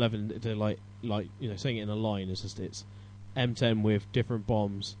about M11. They're like saying it in a line is just it's M10 with different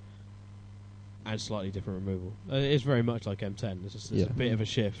bombs and slightly different removal. It is very much like M10. It's just a bit of a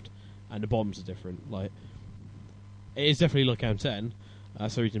shift, and the bombs are different. Like it is definitely like M10.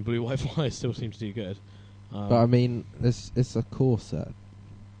 So reason blue white fly still seems to do good. But I mean, it's a core set.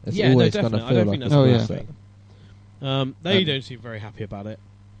 It's yeah, always no, going to definitely. I feel don't like think a that's core a Oh, bad set. thing. They don't seem very happy about it,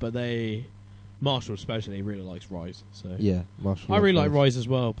 but Marshall especially really likes Rise. So Yeah, Marshall. I really like Rise. Rise as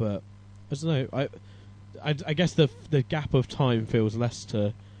well, but I don't know. I guess the gap of time feels less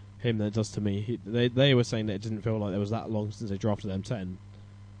to him than it does to me. They were saying that it didn't feel like there was that long since they drafted M10.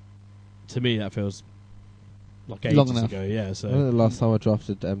 To me, that feels like ages Long enough. ago. Yeah, I think so the last time I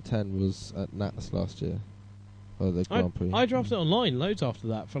drafted M10 was at Nats last year. Or the Grand Prix. I drafted it online loads after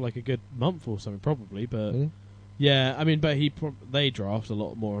that for like a good month or something, probably. But Really? yeah, I mean, but they draft a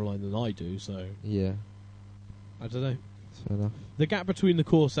lot more online than I do, so Yeah, I don't know. that's fair enough. The gap between the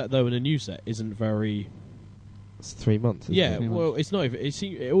core set though and a new set isn't very. It's 3 months. Isn't Yeah, it? 3 well, months. it's not.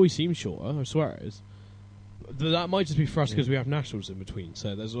 It always seems shorter. I swear it is. But that might just be for us because we have nationals in between,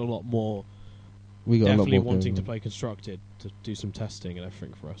 so there's a lot more. We got a lot Definitely more wanting going to on. play constructed to do some testing and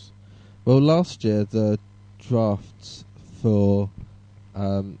everything for us. Well, last year the drafts for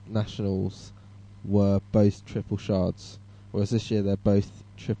nationals were both triple shards, whereas this year they're both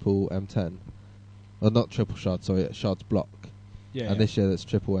triple M10. Well, not triple shards, sorry, shards block. Yeah, And this year that's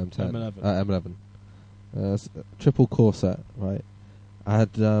triple M10. M11. M11. Triple core set, right? I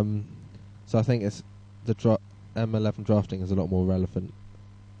had so I think it's the M11 drafting is a lot more relevant.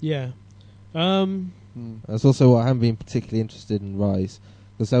 yeah. That's also why I haven't been particularly interested in Rise,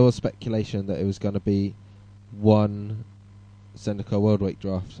 because there was speculation that it was going to be one Zendikar Worldwake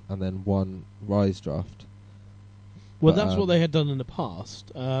draft and then one Rise draft. Well, But, that's what they had done in the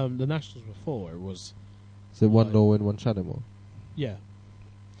past. The nationals before it was So one Right. Norwin, one Shadowmoor. yeah.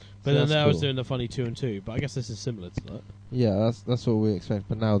 So But then that's I was cool. doing the funny 2 and 2. But I guess this is similar to that. Yeah, that's what we expect.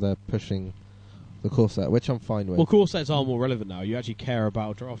 But now they're pushing the core set, which I'm fine with. Well, core sets are more relevant now. You actually care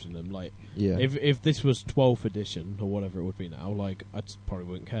about drafting them. Like yeah, if this was 12th edition or whatever it would be now, like I probably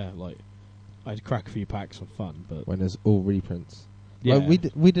wouldn't care. Like I'd crack a few packs for fun, but when there's all reprints. yeah,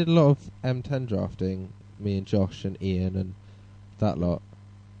 Like, we did a lot of M10 drafting. Me and Josh and Ian and that lot.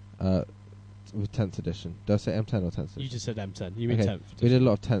 With 10th edition. Did I say M10 or 10th edition? you just said M10. You mean Okay, 10th? We did a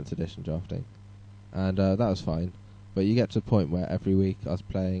lot of 10th edition drafting, and that was fine. But you get to the point where every week I was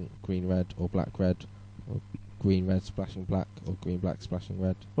playing green-red or black-red, or green-red splashing black, or green-black splashing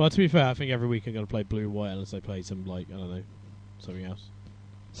red. Well, to be fair, I think every week I'm going to play blue-white unless I play some, like, I don't know, something else.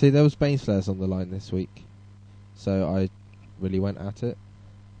 See, there was Baneslayers on the line this week, so I really went at it.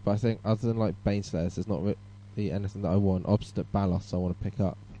 But I think other than like Baneslayers, there's not really anything that I want. Obstinate Balos I want to pick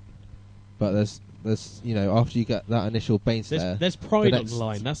up. But there's after you get that initial Baneslayer... There's pride on the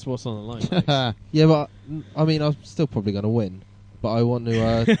line. That's what's on the line. Alex. Yeah, but I mean, I'm still probably going to win. But I want to...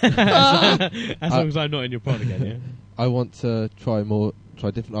 as long as I'm not in your pod again, yeah? I want to try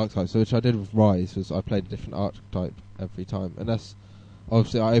different archetypes. So which I did with Rise, was I played a different archetype every time. And that's...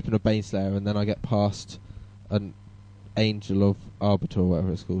 Obviously, I open a Baneslayer and then I get past an Angel of Arbiter or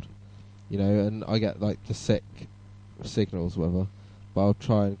whatever it's called. And I get like the sick signals, whatever. But I'll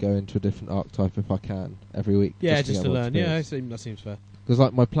try and go into a different archetype if I can every week. Yeah, just to learn. Yeah, experience. that seems fair. Because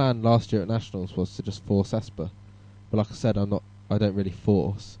like my plan last year at Nationals was to just force Esper. But like I said, I don't really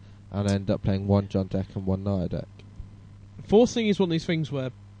force. And I end up playing one John deck and one Naya deck. Forcing is one of these things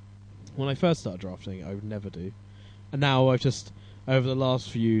where, when I first started drafting, I would never do. And now I've just... Over the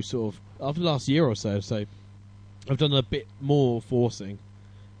last few after the last year or so, I've done a bit more forcing.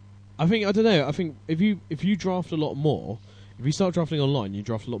 I think if you draft a lot more, if you start drafting online, you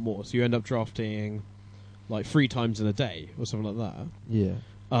draft a lot more. So you end up drafting like 3 times in a day or something like that.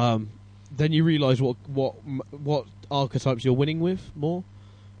 Yeah. Then you realise what archetypes you're winning with more,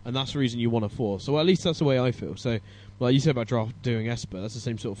 and that's the reason you want to force. So at least that's the way I feel. So like you said about doing Esper, that's the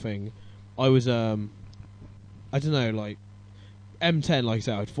same sort of thing. I was I don't know, like. M10, like I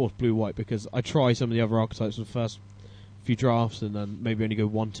said, I'd force blue-white because I try some of the other archetypes in the first few drafts and then maybe only go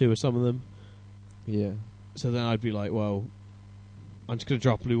 1-2 with some of them. Yeah. So then I'd be like, well, I'm just going to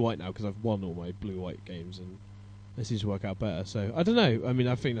draft blue-white now because I've won all my blue-white games and it seems to work out better. So, I don't know. I mean,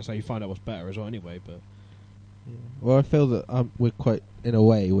 I think that's how you find out what's better as well anyway, but... Yeah. Well, I feel that we're quite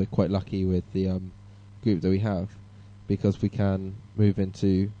lucky with the group that we have because we can move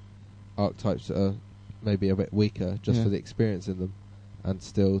into archetypes that are maybe a bit weaker just for the experience in them and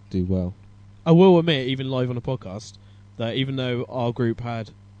still do well. I will admit, even live on a podcast, that even though our group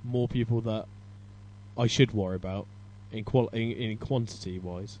had more people that I should worry about in quantity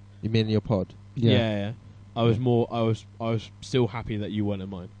wise. You mean in your pod? Yeah. I was still happy that you weren't in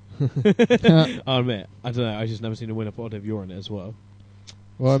mine. I'll admit, I don't know, I just never seen a winner pod if you're in it as well.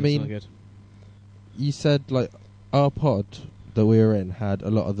 Well, so I mean, you said like our pod that we were in had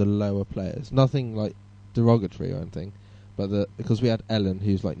a lot of the lower players. Nothing like derogatory or anything, but because we had Ellen,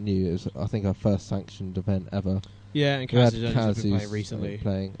 who's like new, it was I think our first sanctioned event ever. Yeah, and Kaz has been playing recently.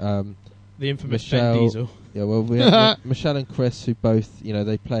 The infamous Michelle, Ben Diesel. Yeah, well, we had Michelle and Chris, who both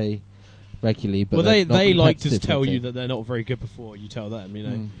they play regularly, but they like to tell you that they're not very good before you tell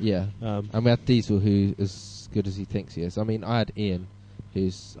them. Yeah, and we had Diesel, who is as good as he thinks he is. I mean, I had Ian,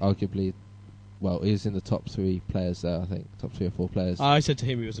 who's arguably. Well, he's in the top 3 players there, I think. Top 3 or 4 players. I said to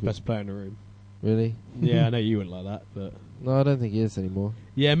him he was the best player in the room. Really? Yeah, I know you wouldn't like that, but... No, I don't think he is anymore.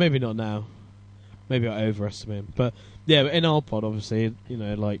 Yeah, maybe not now. Maybe I overestimate him. But, yeah, in our pod, obviously,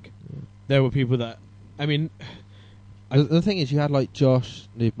 there were people that... I mean... The thing is, you had, like, Josh,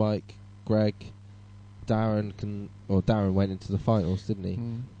 Noob Mike, Greg, Darren... Darren went into the finals, didn't he?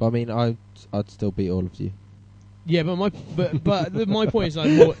 But, I mean, I'd still beat all of you. Yeah, but my point is,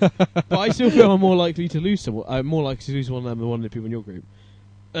 but I still feel I'm more likely to lose someone. I'm more likely to lose one than one of the people in your group.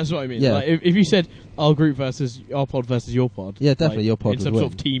 That's what I mean. Yeah. Like, if you said our group versus our pod versus your pod, yeah, definitely your pod in some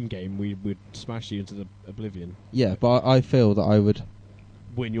sort of team game, we would smash you into the oblivion. Yeah, but I feel that I would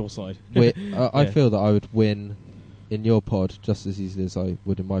win your side. I feel that I would win in your pod just as easily as I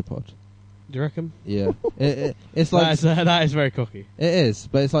would in my pod. Do you reckon? Yeah, it's like that is very cocky. It is,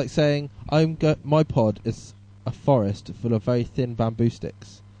 but it's like saying my pod is a forest full of very thin bamboo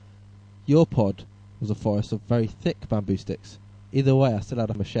sticks. Your pod was a forest of very thick bamboo sticks. Either way, I still had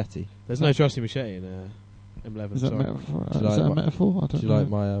a machete. There's no trusty machete in M11. Is that metaphor? Is that a metaphor? Do you like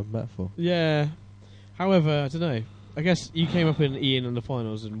my metaphor? Yeah. However, I don't know. I guess you came up in Ian in the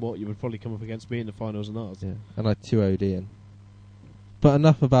finals, and you would probably come up against me in the finals and ours. Yeah, and I 2-0'd Ian. But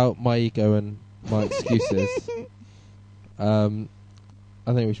enough about my ego and my excuses. I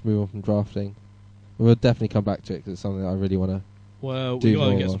think we should move on from drafting. We'll definitely come back to it because it's something that I really want to. Well, we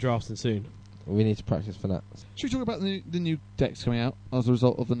got to get some drafting soon. We need to practice for that. Should we talk about the new decks coming out as a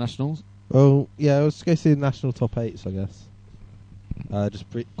result of the Nationals? Well, yeah, let's go see the national top 8s, I guess. Just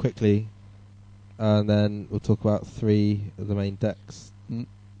quickly. And then we'll talk about 3 of the main decks.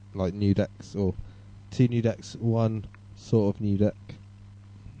 Like new decks, or 2 new decks, 1 sort of new deck.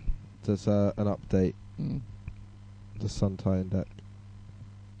 There's an update. The Sun-Tian deck.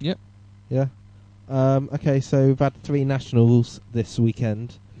 Yep. Yeah. Okay, so we've had 3 nationals this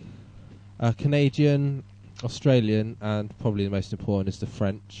weekend. Canadian, Australian, and probably the most important is the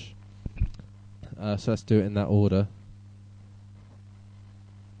French. So let's do it in that order.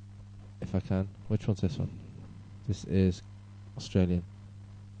 if I can. Which one's this one? This is Australian.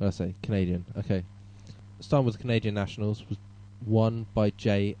 What did I say? Canadian. Okay. Starting with the Canadian Nationals was won by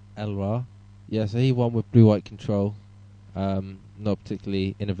Jay Elra. Yeah, so he won with blue-white control. Not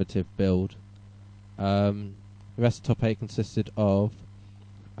particularly innovative build. The rest of the top 8 consisted of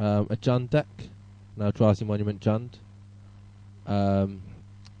a Jund deck, now Eldrazi Monument Jund.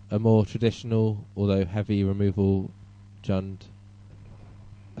 A more traditional, although heavy removal Jund.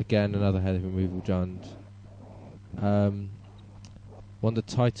 Again, another heavy removal Jund. One of the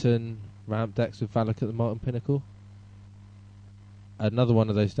Titan ramp decks with Valak at the Molten Pinnacle. Another one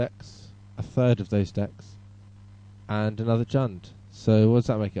of those decks. A third of those decks. And another Jund. So what does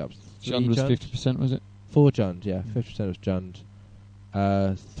that make it up? Jund was 50%, was it? 4 Jund, yeah. 50% was Jund.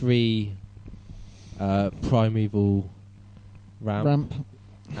 3 Primeval ramp.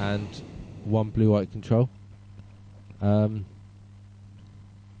 And 1 blue-white control.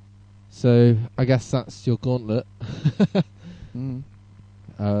 So I guess that's your gauntlet to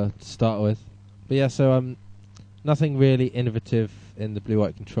start with. But yeah, so nothing really innovative in the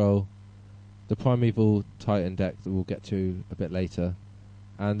blue-white control. The Primeval Titan deck that we'll get to a bit later.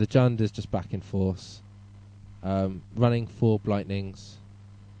 And the Jund is just back in force. Running 4 Blightnings.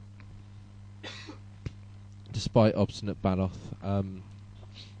 Despite Obstinate Baloth.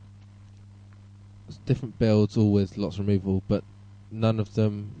 Different builds, all with lots of removal, but none of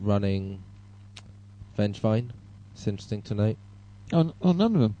them running Vengevine. It's interesting to note. Oh,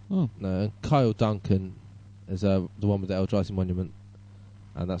 none of them. Oh, no. And Kyle Duncan is the one with the Eldrazi Monument,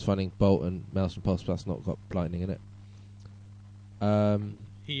 and that's running Bolt and Maelstrom Pulse. But that's not got Lightning in it.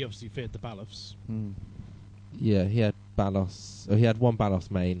 He obviously feared the Baloths. Yeah, he had Balos. Oh, he had 1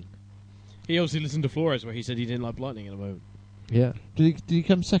 Balos main. He obviously listened to Flores, where he said he didn't like Lightning at the moment. Yeah. Did he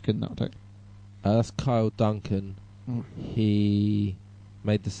come second that deck? That's Kyle Duncan. He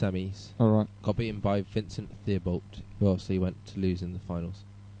made the semis. All right. Got beaten by Vincent Theobald, who obviously went to lose in the finals.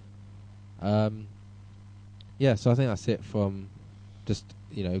 Yeah, so I think that's it from just,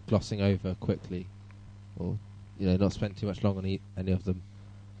 glossing over quickly. Or, not spend too much long on any of them.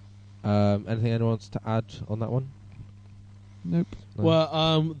 Anything anyone wants to add on that one? Nope. No.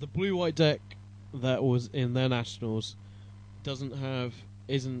 Well, the blue-white deck that was in their Nationals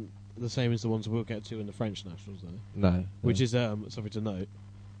isn't the same as the ones we'll get to in the French Nationals, though. No. Which is something to note.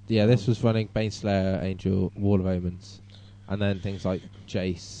 Yeah, this was running Baneslayer, Angel, Wall of Omens, and then things like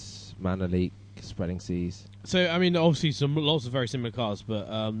Jace, Mana Leak, Spreading Seas. So, I mean, obviously lots of very similar cards,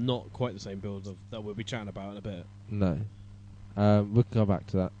 but not quite the same build that we'll be chatting about in a bit. No. We'll come back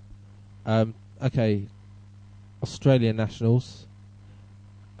to that. Okay. Australian Nationals.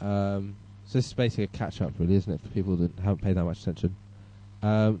 So this is basically a catch-up, really, isn't it, for people that haven't paid that much attention.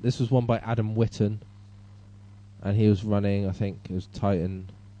 This was won by Adam Witten, and he was running, I think it was Titan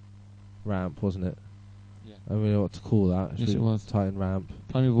Ramp, wasn't it? Yeah. I don't know what to call that. Yes, it was. Titan Ramp.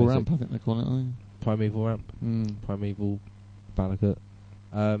 Primeval Ramp, I think they call it, aren't Primeval Ramp. they? Primeval Balagut.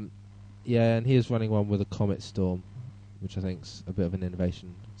 Yeah, and he was running one with a Comet Storm, which I think's a bit of an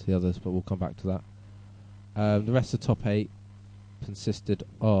innovation to the others, but we'll come back to that. The rest of the top 8 consisted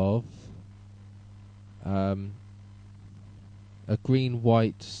of a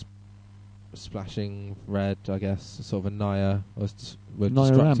green-white splashing red, I guess, sort of a Naya with Naya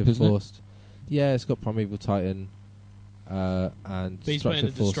Destructive ramp, isn't it? Force. Yeah, it's got Primeval Titan and But he's playing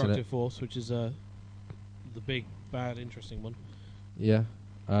the Destructive Force in Destructive it. Force, which is the big, bad, interesting one. Yeah.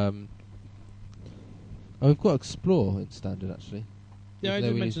 We've got Explore in Standard, actually. Yeah, I Even though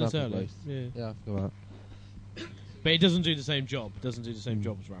did we mention use this Rampant earlier. Growth. Yeah. Yeah, I forgot about that. But it doesn't do the same job. It doesn't do the same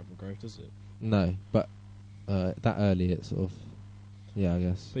job as Rampant Growth, does it? No, but that early, it's sort of... Yeah, I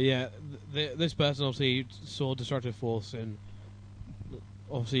guess. But yeah, this person obviously saw Destructive Force and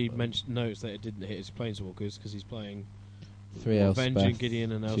obviously notes that it didn't hit his Planeswalkers because he's playing 3 Elspeth, Vengeance,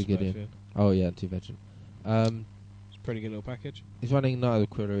 Gideon, and 2 Elspeth. Gideon. Yeah. Oh, yeah, and 2 Vengeance. It's a pretty good little package. He's running Knight of the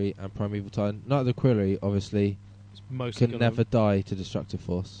Quillery and Primeval Titan. Knight of the Quillery, obviously, It's mostly can never die to Destructive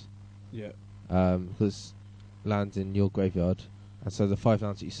Force. Yeah. Because lands in your graveyard. And so the 5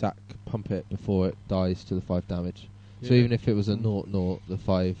 lands that you sack, pump it before it dies to the 5 damage. So even if it was a 0/0, the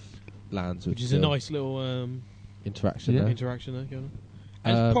 5 lands would which is a still nice little interaction Yeah. there. interaction there, going on.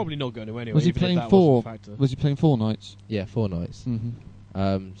 And it's probably not going to anyway. Was he even if playing that 4? wasn't a factor. Was he playing 4 nights? Yeah, 4 Knights.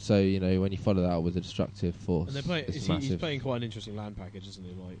 Mm-hmm. So, when you follow that up with a Destructive Force, And it's he's massive. playing quite an interesting land package, isn't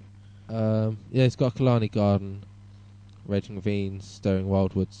he? Like, Yeah, he's got a Kalani Garden, Raging Ravines, Stirring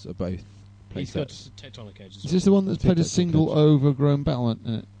Wildwoods are both play he's got sets. Tectonic Edge as Is well. this the one that's played a Tectonic single Edge. overgrown battlement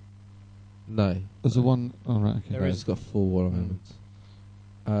in it? No. There's the one... Oh, right, okay. There No, is- it's got 4 War of Omens.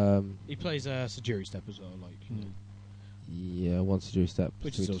 He plays Sajiri Step as well, like, you know. Yeah, 1 Seduce Step.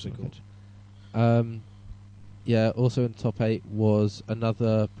 Which 3 is also Tectonic cool. Edge. Yeah, also in the top 8 was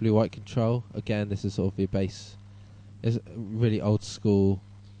another blue-white control. Again, this is sort of your base. It's really old school.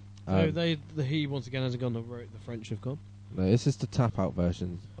 He once again hasn't gone the route the French have gone. No, this is the tap-out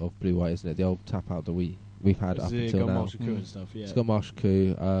version of blue-white, isn't it? The old tap-out that we've had up until now. Marshall Coup and stuff, yeah. It's got Marshall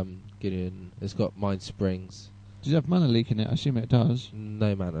Coup, Gideon. It's got Mind Springs. Does it have mana leak in it? I assume it does.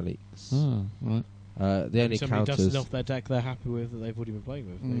 No mana leaks. Oh, right. The only somebody counters. dusted off their deck they're happy with that they've already been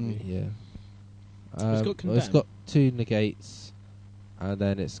playing with. Maybe. Yeah. It's got it's got 2 negates, and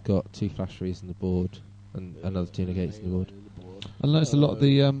then it's got 2 flash frees on the board, and another 2 negates on the board. I noticed a lot of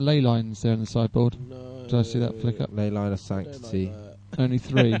the ley lines there on the sideboard. No. Did I see that flick up? Ley Line of Sanctity. Only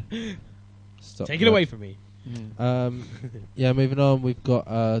 3. Stop Take that. it away from me. Yeah, moving on, we've got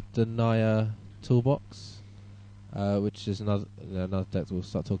the Naya Toolbox, which is another deck that we'll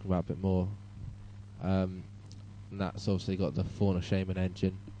start talking about a bit more. And that's obviously got the Fauna Shaman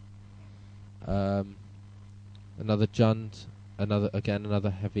engine. Another Jund, another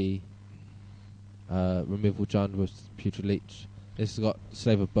heavy removal Jund with Putrid Leech. This has got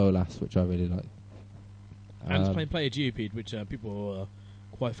Slave of Bolas, which I really like. And it's playing Player Geopede, which people are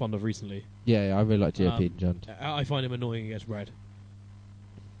quite fond of recently. Yeah, I really like Geopede and Jund. I find him annoying against red.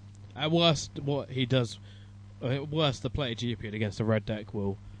 At worst, what he does... At worst, the Player Geopede against a red deck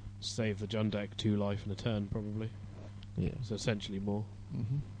will save the Jund deck 2 life in a turn, probably. Yeah. So essentially more.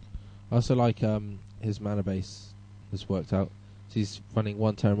 Mm-hmm. I also like his mana base has worked out. So he's running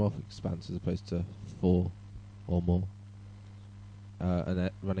 1 Terramorphic Expanse as opposed to 4 or more. And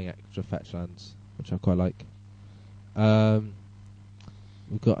running extra fetch lands, which I quite like.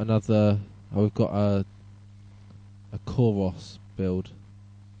 We've got we've got a Koros build.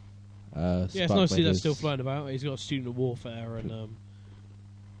 Yeah, it's nice to see that still flying about. He's got Student of Warfare and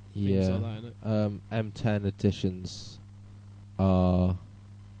things like that in it. M10 editions are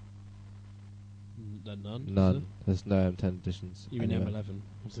none. There's no M10 editions. You mean anywhere.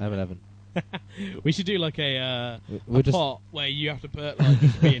 M11? M11. We should do like a We'll just pot where you have to put like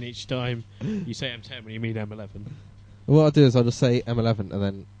each B in each time you say M10 when you mean M11. what I'll do is I'll just say M11 and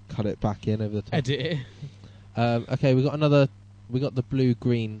then cut it back in over the top. Edit it. Okay, we got the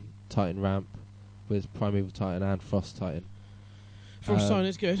blue-green Titan ramp with Primeval Titan and Frost Titan. Frost Titan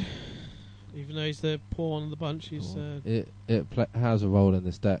is good, even though he's the poor one of the bunch. He's It has a role in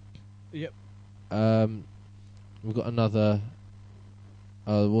this deck. Yep. We've got another.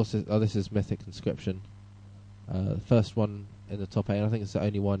 What's this? Oh, this is Mythic Inscription. The first one in the top 8. I think it's the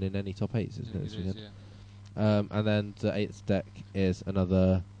only one in any top 8s, isn't it? It is, yeah. And then the 8th deck is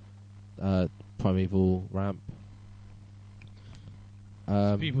another Primeval ramp.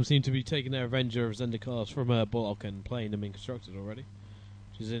 people seem to be taking their Avenger of Zendikar from Bolok and playing them in Constructed already,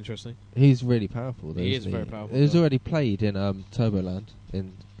 which is interesting. He's really powerful, though. He is isn't very powerful. He's already played in Turboland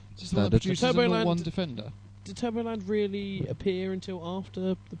in Just the one that standard. produces a Turboland- 0-1 defender. Did Turboland really appear until after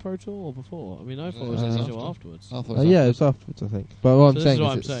the Pro Tour or before? I mean, I thought it was After. until afterwards. I thought it was Yeah, it was afterwards, I think. But what I'm So saying this is what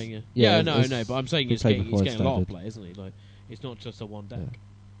is I'm it's- saying. Yeah, yeah, no, it's- but I'm saying we he's played getting before a lot of standard. play, isn't he? Like, it's not just a one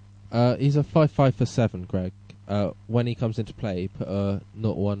deck. He's a 5/5 for 7, Greg. When he comes into play, put a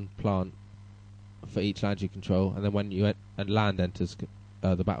 0-1 plant for each land you control, and then when and land enters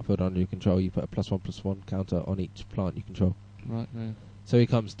the battlefield under your control, you put a +1/+1 counter on each plant you control. Right, yeah. So he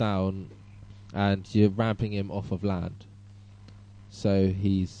comes down, and you're ramping him off of land. So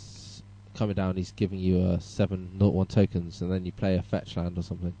he's coming down, he's giving you 7 0-1 tokens, and then you play a fetch land or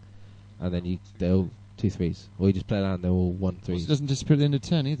something, and then they're all 2/3s. Or you just play land, they're all 1/3s. It doesn't disappear at the end of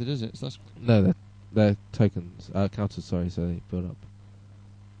turn either, does it? So that's No, they're tokens, counters, sorry, so they build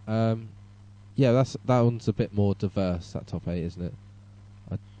up. Yeah, that one's a bit more diverse, that top 8, isn't it?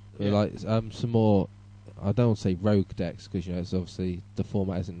 Yeah. Like some more, I don't want to say rogue decks, because it's obviously the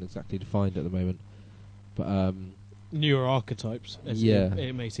format isn't exactly defined at the moment. But Newer archetypes, as Yeah.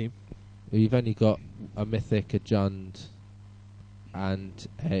 it may seem. you've only got a Mythic, a Jund, and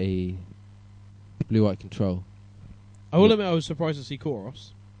a blue-white control. I will admit I was surprised to see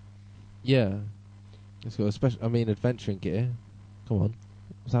Koros. Yeah. It's got a special, adventuring gear. Come on.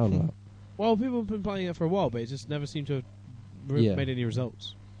 What's that all about? Well, people have been playing it for a while, but it just never seemed to have Yeah. made any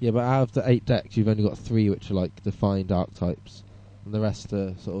results. Yeah, but out of the 8 decks, you've only got 3 which are like defined archetypes, and the rest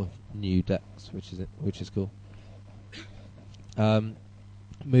are sort of new decks, which is cool.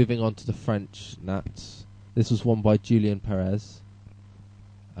 Moving on to the French Nats. This was won by Julien Perez.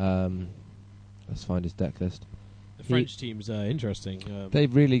 Let's find his deck list. The French team's interesting.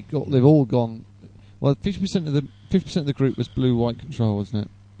 they've really got. They've all gone. Well, 50% of the group was blue-white control, wasn't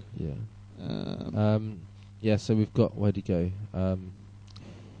it? Yeah. Yeah. So we've got, where'd he go?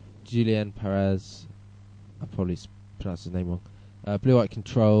 Julien Perez. I probably pronounced his name wrong. Blue-white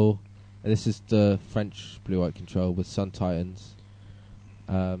control. And this is the French blue-white control with Sun Titans.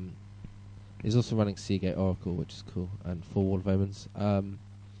 He's also running Seagate Oracle, which is cool, and 4 Wall of Omens.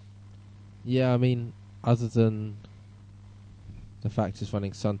 Yeah, I mean, other than the fact he's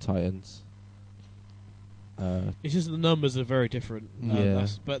running Sun Titans, it's just the numbers are very different. Yeah.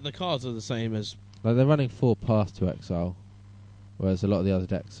 But the cards are the same as. like they're running 4 Path to Exile, whereas a lot of the other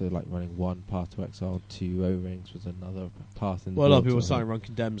decks are like running 1 Path to Exile, 2 O-Rings with another path in the Well, a lot of board people are sort starting to run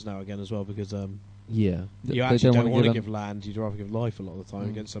Condemns now again as well because Yeah, you actually don't want to give land. You'd rather give life a lot of the time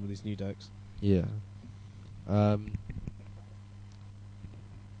against some of these new decks. yeah.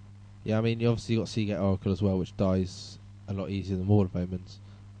 Yeah, I mean, you obviously got Seagate Oracle as well, which dies a lot easier than Wall of Omens,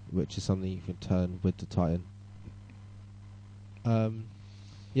 which is something you can turn with the Titan.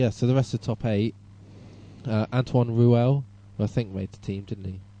 Yeah, so the rest of the top 8, Antoine Ruel, who I think made the team, didn't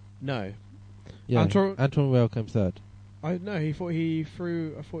he? No. Yeah, Antoine Ruel came third. I no, he thought he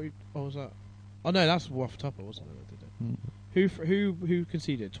threw. I thought he. What was that? Oh no, that's Waff Tupper, wasn't it? That did it. Who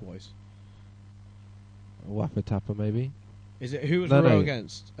conceded twice? Waffa Tapper, maybe? Is it who was No, Ruel no.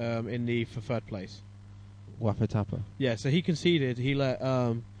 against in the for third place? Waffa Tapper. Yeah, so he conceded. He let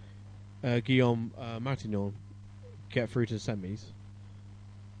Guillaume Martignon get through to the semis,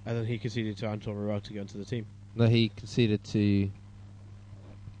 and then he conceded to Antoine Ruel to get into the team. No, he conceded to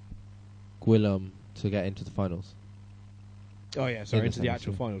Guillaume to get into the finals. Oh yeah, sorry, In the into the semis,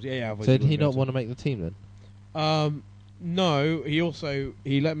 actual yeah. finals. Yeah, yeah. So did he not want to make the team then? No, he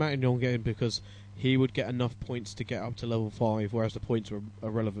let Martignon get in because he would get enough points to get up to level 5, whereas the points were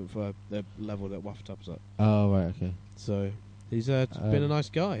irrelevant for the level that Waff Tupper's at. Oh, right, okay. So he's been a nice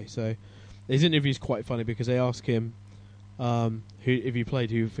guy. So his interview's quite funny because they ask him who, if he played,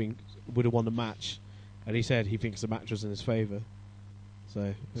 who you think would have won the match, and he said he thinks the match was in his favour. So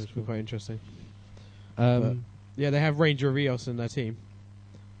it was quite interesting. But, yeah, they have Ranger Rios in their team.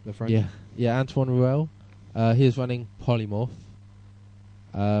 The French. Yeah, Antoine Ruel. He is running Polymorph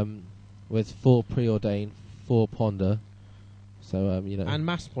with 4 Preordain, 4 Ponder. So, you know. And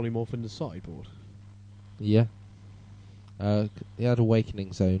Mass Polymorph in the sideboard. Yeah. He had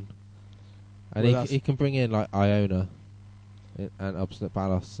Awakening Zone. And Well, he can bring in, like, Iona and Obstinate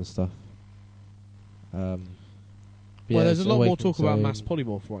Ballast and stuff. Well, yeah, there's a it's lot more Awakening talk about Zone, Mass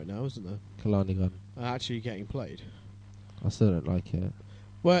Polymorph right now, isn't there? Kalani Gun. Actually getting played. I still don't like it.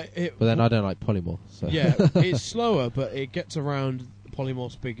 Well, But then I don't like Polymorph. So. yeah, it's slower, but it gets around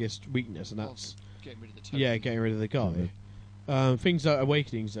Polymorph's biggest weakness, and that's Getting rid of the token. getting rid of the guy. Things like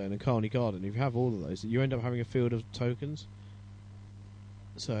Awakening Zone and Carney Garden. If you have all of those, you end up having a field of tokens.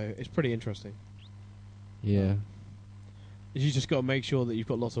 So it's pretty interesting. Yeah. You just got to make sure that you've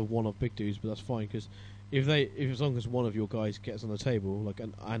got lots of one-off big dudes, but that's fine because if as long as one of your guys gets on the table, like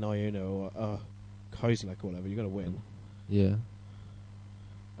an Iona or a Kozilek or whatever, you're going to win. Yeah.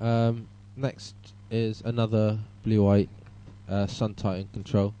 Next is another blue-white Sun Titan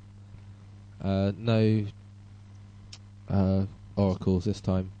control. No oracles this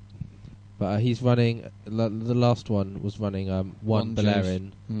time, but he's running. The last one was running one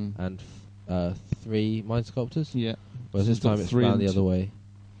Valerian and 3 Mind Sculptors. Yeah. Whereas this time it's 3 round and the other 2. way.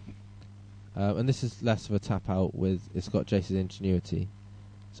 And this is less of a tap out with it's got Jace's Ingenuity,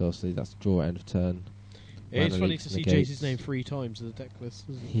 so obviously that's draw at end of turn. It's Mana funny leaks to see negates. Jace's name 3 times in the deck list,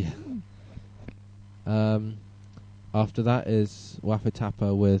 isn't it? Yeah. After that is Waffa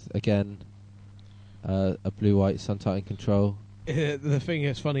Tapper with again a blue-white Sun Titan control. The thing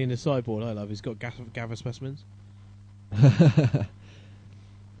that's funny in the sideboard I love, he's got gather specimens.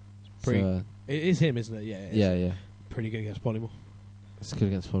 Pretty. So, It is him, isn't it? Yeah. It is. yeah. Pretty good against Polymorph. It's good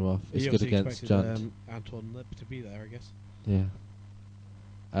against Polymorph. It's You good obviously against expected, Junt. Anton to be there, I guess.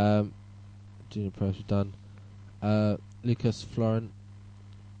 Yeah. Junior Pros are done. Lucas Florent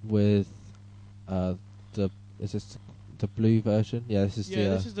with is this the blue version? Yeah, this is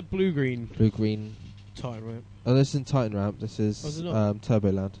this is the blue-green blue-green. time, right? Oh, this isn't Titan Ramp. This is Oh, is it not?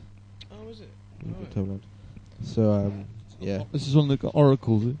 Turboland. Oh, is it? Turboland. So yeah. This is one that got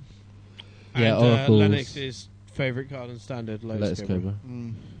oracles. And, Yeah, Oracles. Lennox's favourite card in standard, Lotus Cobra.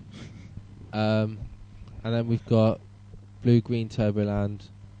 And then we've got blue-green Turboland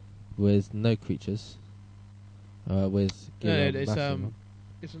with no creatures. With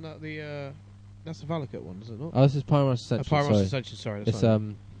Isn't that the that's the Valakut one, is it not? oh, this is Pyromancer Ascension. Pyromancer Sorry, Ascension, sorry. That's it's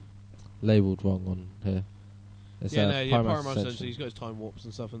fine. labelled wrong on here. It's Pyromancer Pyromancer Ascension. Ascension. He's got his time warps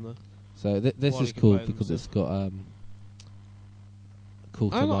and stuff in there. So this While is he can cool play them because and it's got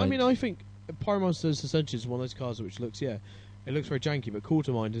cool to I mind. mean, I think Pyromancer's Ascension is one of those cards which looks, It looks very janky, but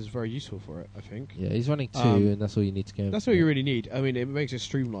Quarter Mind is very useful for it, I think. Yeah, he's running 2, and that's all you need to go. That's what you really need. I mean, it makes it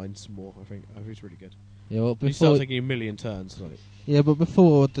streamlined some more, I think. I think it's really good. Yeah, well, You start taking a million turns. Like. Yeah, but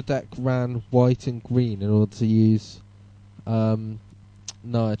before the deck ran white and green in order to use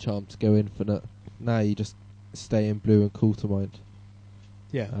Naya Charm to go infinite. Now you just stay in blue and Quarter Mind.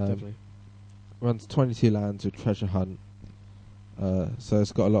 Yeah, definitely. Runs 22 lands with Treasure Hunt. So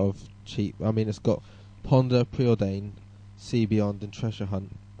it's got a lot of cheap... I mean, it's got Ponder, Preordain, See Beyond and Treasure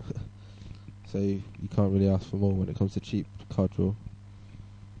Hunt. So you can't really ask for more when it comes to cheap card draw.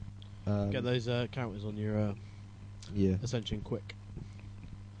 Get those counters on your Ascension quick.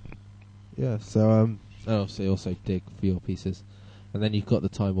 Yeah, so and obviously also dig for your pieces. And then you've got the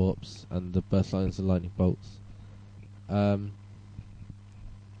Time Warps and the Burst Lines and Lightning Bolts.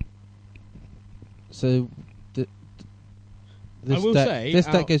 So this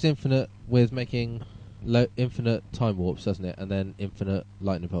deck goes infinite with making infinite Time Warps, doesn't it? And then infinite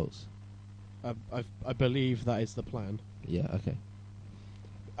Lightning Bolts. I believe that is the plan. Yeah, okay.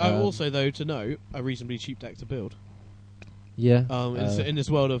 Also, though, to know, a reasonably cheap deck to build. Yeah. In this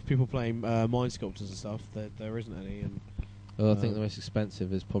world of people playing Mind Sculptors and stuff, there isn't any. And I think the most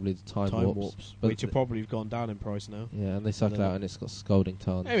expensive is probably the Time Warps, which have probably gone down in price now. Yeah, and they cycle out, and it's got Scalding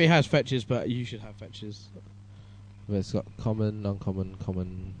Tarn. Maybe it has fetches, but you should have fetches. But it's got common, uncommon,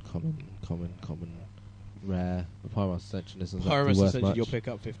 common, rare. The Pyromancer Ascension isn't Pyromancer worth Ascension, much. you'll pick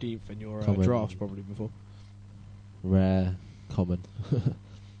up 15th in your drafts probably before. Rare, common.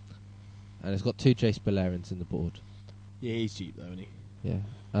 And it's got 2 Jace Balerians in the board. Yeah, he's cheap though, isn't he? Yeah.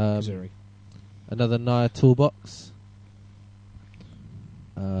 Another Naya toolbox.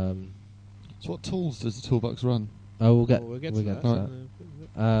 So what tools does the toolbox run? Oh, we'll get to that.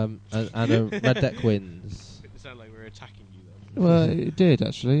 And a Red Deck wins. It sounded like we were attacking you then. Well, it did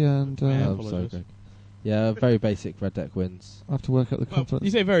actually, and I'm sorry, Greg. Yeah, very basic Red Deck wins. I have to work out the confidence.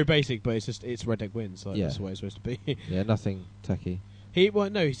 You say very basic, but it's Red Deck wins. Like, Yeah. That's the way it's supposed to be. Yeah, nothing techie.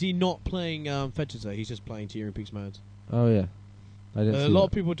 Is he not playing fetches though? He's just playing Tier and Peaks Mounds. Oh yeah, I didn't. A see lot that.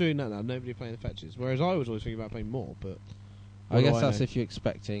 of people doing that now. Nobody playing the fetches. Whereas I was always thinking about playing more, but I guess that's if you're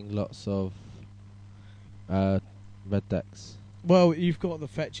expecting lots of red decks. Well, you've got the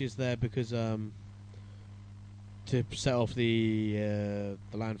fetches there because to set off the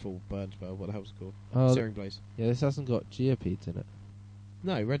landfall burn spell. What the hell's it called? Searing Blaze. Yeah, this hasn't got Geopedes in it.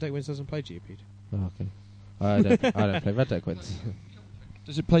 No, Red Deck Wins doesn't play Geopede. Oh, okay. I don't play Red Deck Wins.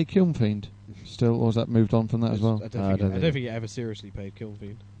 Does it play Kiln Fiend still, or has that moved on from that as well? I don't think it ever seriously played Kiln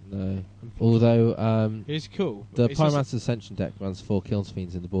Fiend. No. Although it's cool. The Pyromancer Ascension deck runs 4 Kiln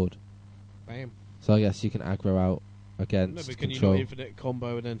Fiends in the board. Bam. So I guess you can aggro out against No, but can control. you not infinite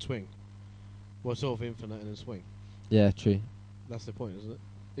combo and then swing? Well, sort of infinite and then swing. Yeah, true. That's the point, isn't it?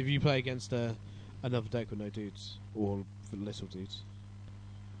 If you play against another deck with no dudes or little dudes.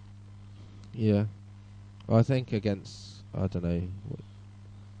 Yeah. Well, I think against, I don't know,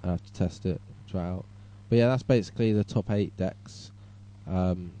 I have to test it, try it out. But yeah, that's basically the top 8 decks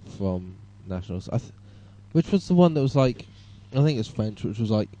from Nationals. Which was the one that was like, I think it's French, which was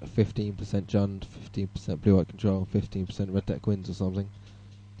like 15% Jund, 15% Blue White Control, 15% Red Deck Wins or something.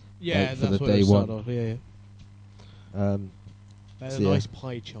 Yeah, like for that's the what day it one. started off. Yeah. That's So a nice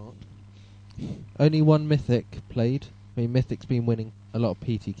pie chart. Only one Mythic played. I mean, Mythic's been winning a lot of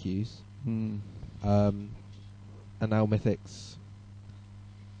PTQs. And now Mythic's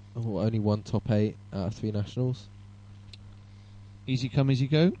only one top 8 out of 3 Nationals. Easy come, easy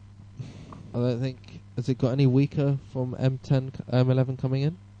go. I don't think... Has it got any weaker from M10, M11 coming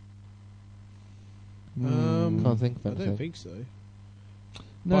in? Can't think of anything. I don't think so.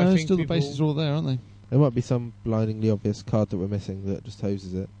 No, I think still the bases are all there, aren't they? There might be some blindingly obvious card that we're missing that just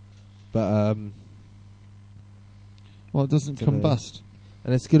hoses it. But, well, it doesn't combust.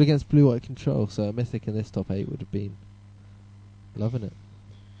 And it's good against Blue White Control, so a Mythic in this top 8 would have been loving it.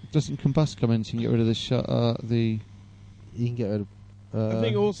 Doesn't combust come in, so you can get rid of the You can get rid of... I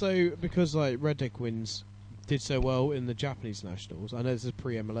think also because like Red Deck Wins did so well in the Japanese Nationals. I know this is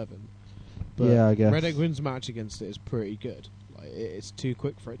pre-M11, but yeah, I guess. Red Deck Wins match against it is pretty good. Like it's too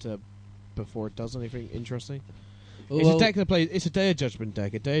quick for it to before it does anything interesting. It's a deck that plays. It's a Day of Judgment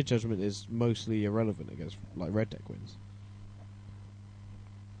deck. A Day of Judgment is mostly irrelevant against like Red Deck Wins.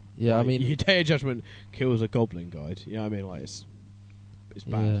 Yeah, like, I mean... your Day of Judgment kills a Goblin Guide. You know what I mean? Like it's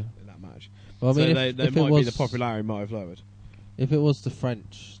bad in that match. Well, I mean, so if they it might was, be the popularity might have lowered. If it was the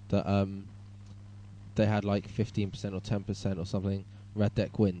French that they had like 15% or 10% or something Red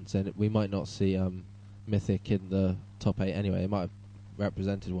Deck Wins, then we might not see Mythic in the top 8 anyway. It might have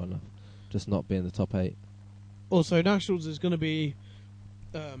represented one, just not be in the top 8. Also, Nationals is going to be...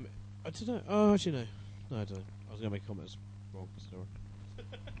 I don't know. Oh, actually, no. No, I don't know. I was going to make comments. Wrong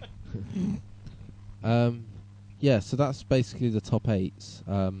story. Yeah, so that's basically the top 8s.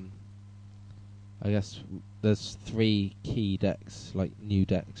 I guess there's 3 key decks, like new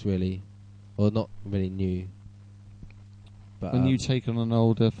decks, really, or not really new. But A new take on an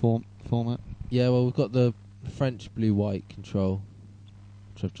older format. yeah, well, we've got the French blue-white control,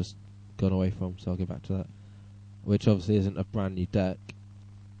 which I've just gone away from, so I'll get back to that. Which obviously isn't a brand new deck,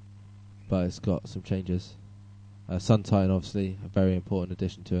 but it's got some changes. Sun Titan, obviously, a very important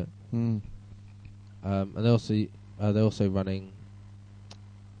addition to it. Mm. And they're also running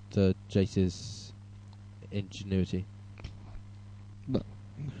the Jace's Ingenuity. But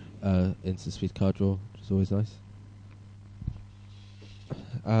Instant speed card draw, which is always nice.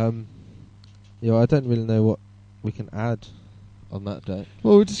 I don't really know what we can add on that deck.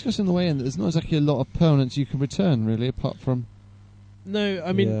 Well, we're discussing the way in that there's not exactly a lot of permanents you can return, really, apart from... No,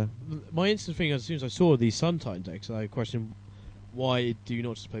 I mean, my instant thing as soon as I saw these Sun Titan decks, I questioned why do you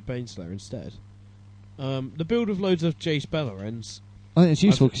not just play Baneslayer instead? The build of loads of Jace Bellarens. I think it's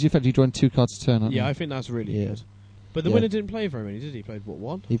useful because you effectively drawing 2 cards a turn, aren't you? Yeah, I think that's really good. But the winner didn't play very many, did he? He played, what,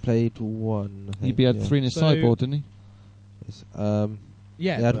 1? He played 1, I think. He had 3 in his sideboard, didn't he?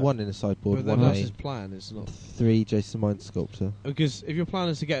 Yeah, he had 1 in his sideboard, but 1 that's main, his plan, it's not... 3 Jason Mind Sculptor. Because if your plan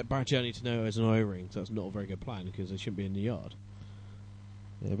is to get back Journey to Nowhere as an O-ring, so that's not a very good plan because they shouldn't be in the yard.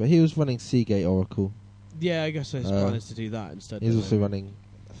 Yeah, but he was running Seagate Oracle. Yeah, I guess his plan is to do that instead. He's also running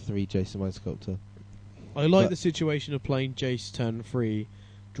 3 Jason Mind Sculptor. I like the situation of playing Jace turn 3,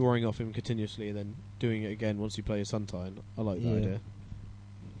 drawing off him continuously, and then doing it again once you play a Sun Titan. I like that idea.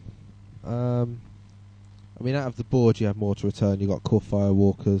 I mean, out of the board, you have more to return. You got Core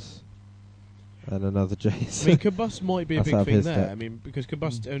Firewalkers and another Jace. I mean, Combust might be a That's big out of thing his there. deck. I mean, because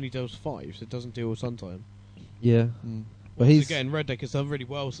Combust only deals 5, so it doesn't deal with Sun Titan. Yeah. Mm. But Once he's again, Red Deck has done really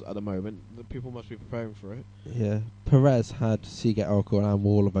well at the moment. The people must be preparing for it. Yeah. Perez had Seagate Oracle and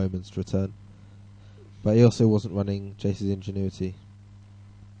Wall of Omens to return. But he also wasn't running Jace's Ingenuity,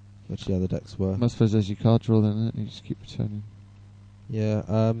 which the other decks were. I suppose there's your card draw then, isn't it? You just keep returning. Yeah.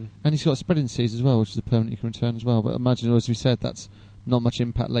 And he's got Spreading Seas as well, which is a permanent you can return as well. But imagine, as we said, that's not much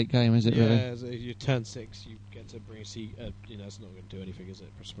impact late game, is it, really? Yeah, so you turn 6, you get to bring a seed. It's not going to do anything, is it?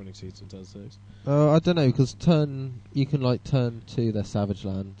 Spreading Seeds in turn 6. I don't know, because you can turn 2 their Savage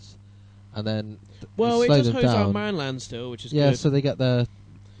Lands, and then Well, it slow does them hose out down. Manland still, which is Yeah, good. so they get their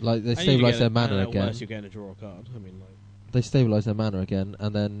they And you stabilize get their a mana mana again. Worse, you're getting a draw card. I mean, They stabilize their mana again,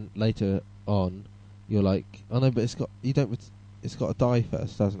 and then later on, you're like, oh no, but it's got to die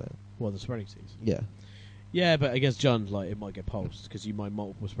first, doesn't it? the Spreading Seeds. Yeah. Yeah, but against Jund, it might get pulsed because you might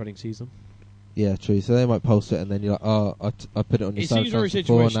multiple Spreading Seeds them. Yeah, true. So they might pulse it, and then you're like, oh, I put it on your It seems Savage very Lands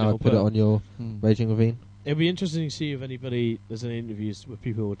before, and now I situational, put it but- on your Mm. Raging Ravine. It'll be interesting to see if there's any interviews with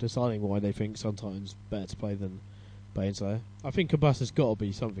people deciding why they think sometimes better to play than Baneslayer. I think Combust has got to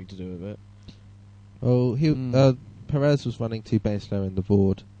be something to do with it. Oh, Perez was running 2 Baneslayer in the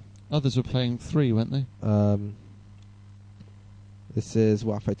board. Others were playing 3, weren't they? This is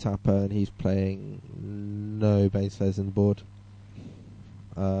Wafo Tapper, and he's playing no Baneslayers in the board.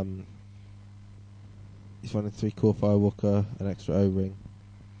 He's running 3 Core Firewalker, an extra O-ring.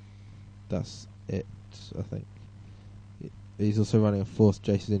 That's it, I think. He's also running a 4th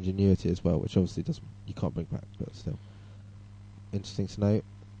Jace's Ingenuity as well, which obviously you can't bring back, but still interesting to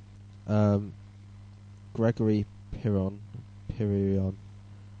note. Gregory Pirion,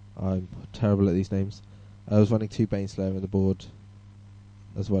 I'm terrible at these names. I was running 2 Baneslayer on the board,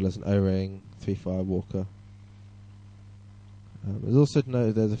 as well as an O-ring, 3 Firewalker. There's also to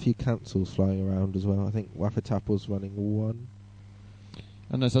note there's a few cancels flying around as well. I think Wafo was running 1.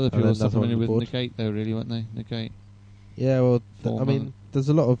 And there's other people then stuff another in on the with board. Negate, though, really, weren't they? Negate. Yeah, well, Four I mean, mana. there's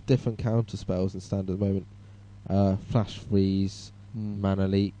a lot of different counter spells in Standard at the moment. Flash Freeze, Mana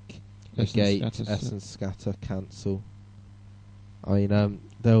Leak, Essence Negate, Scatter, Essence Scatter, Cancel. I mean,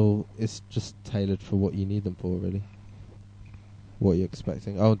 it's just tailored for what you need them for, really. What you're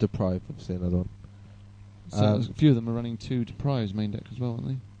expecting. Oh, Deprive, obviously, another one. So a few of them are running 2 Deprive's main deck as well, aren't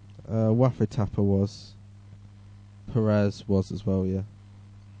they? Wafo Tapper was. Perez was as well, yeah.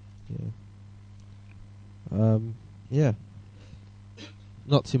 Yeah.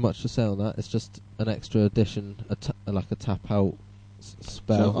 Not too much to say on that. It's just an extra addition, like a tap out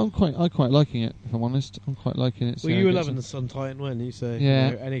spell. So I'm quite liking it, if I'm honest. I'm quite liking it. Well, you were loving the Sun Titan, weren't you? So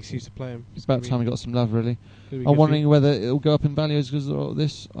Yeah. any excuse to play him. It's about time we got some love, really. I'm I'm wondering whether it'll go up in value because of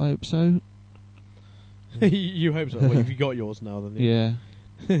this. I hope so. You hope so. Well, if you got yours now, then Yeah.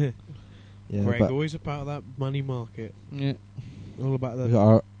 Yeah, Greg, but always about that money market. Yeah. All about we've that. got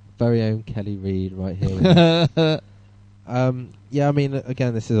our very own Kelly Reid right here. Yeah, I mean,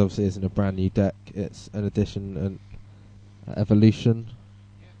 again, this obviously isn't a brand new deck. It's an addition, evolution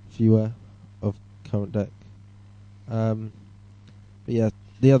viewer of current deck. But yeah,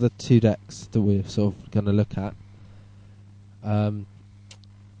 the other two decks that we're sort of going to look at.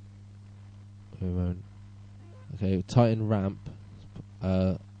 Okay, Titan Ramp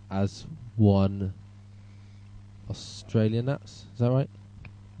as one Australian Nats. Is that right?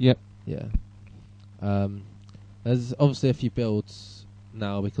 Yep. Yeah. There's obviously a few builds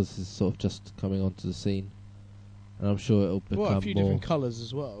now because this is sort of just coming onto the scene, and I'm sure it'll become Well, a few more. different colours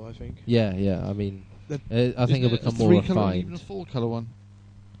as well, I think. Yeah, yeah. I mean, The- I think it'll become more refined. Even a 4-colour one.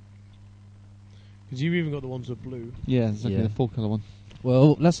 Because you've even got the ones with blue. Yeah, exactly, Yeah. the 4-colour one.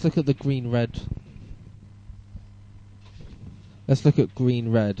 Well, let's look at the green-red. Let's look at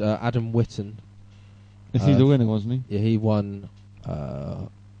green-red. Adam Whitten. Is he the winner, wasn't he? Yeah, he won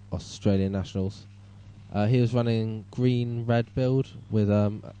Australian Nationals. He was running green-red build with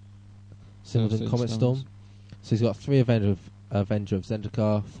Singleton Comet Storm. So he's got 3 Avenger of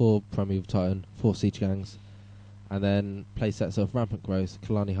Zendikar, 4 Primeval Titan, 4 Siege Gangs, and then play sets of Rampant Growth,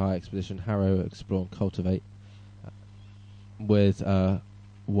 Kalani High Expedition, Harrow, Explore and Cultivate with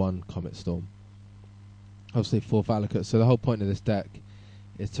 1 Comet Storm. Obviously 4 Valakuts. So the whole point of this deck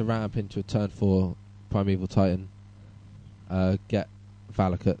is to ramp into a turn 4 Primeval Titan, get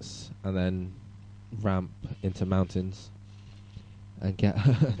Valakuts, and then ramp into mountains and get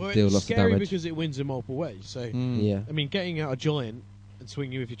Well, deal it's lots of scary damage. because it wins in multiple ways. So, Yeah. I mean, getting out a giant and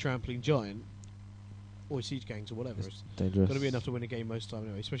swinging with your trampling giant, or siege gangs or whatever, It's it's dangerous. got to be enough to win a game most time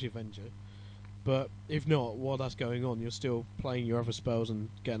anyway, especially Avenger. But if not, while that's going on, you're still playing your other spells and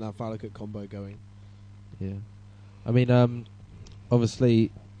getting that Valakut combo going. Yeah. I mean,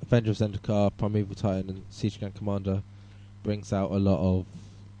 obviously, Avenger of Zendikar, Primeval Titan, and Siege Gang Commander brings out a lot of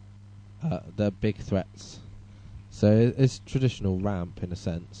the big threats. So it's traditional ramp in a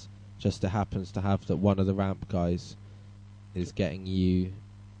sense. Just it happens to have that one of the ramp guys is getting you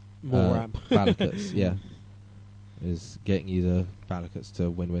More ramp. Valakuts, yeah. Is getting you the Valakuts to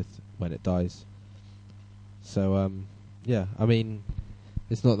win with when it dies. So, yeah, I mean,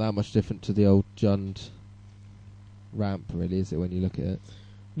 it's not that much different to the old Jund ramp, really, is it, when you look at it?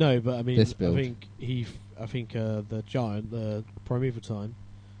 No, but I mean, This build. I think the giant, the Primeval Titan,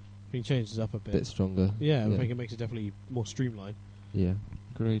 I think changes up a A bit. bit stronger. Yeah, I think it makes it definitely more streamlined. Yeah.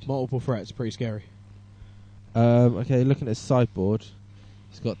 Agreed. Multiple threats, pretty scary. Okay, looking at his sideboard,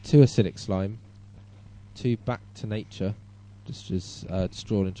 he's got 2 Acidic Slime, 2 Back to Nature, just as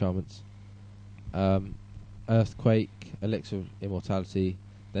Destroy Enchantments, Earthquake, Elixir of Immortality,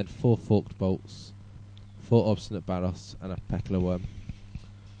 then 4 Forked Bolts, 4 Obstinate Baros, and a Pecular Worm.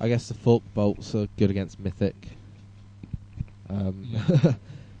 I guess the Forked Bolts are good against Mythic,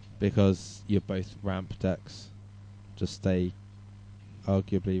 because you're both ramp decks, just they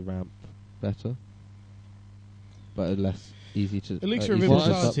arguably ramp better, but are less easy to... Elixir of easy to set up.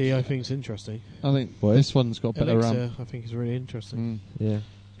 Immortality, I think, is interesting. I think What? this one's got better Elixir, ramp. I think, is really interesting. Yeah.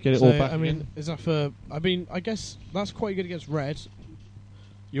 Get it So, all back I mean, again. is that for? I mean, I guess that's quite good against red.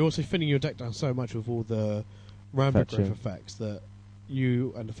 You're also thinning your deck down so much with all the rampant growth Fetching. effects that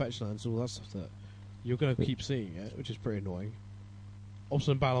you and the fetch lands and all that stuff that you're going to keep seeing it, which is pretty annoying.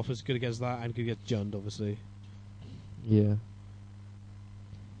 Obstinate Baloff is good against that and good against Jund, obviously. Yeah.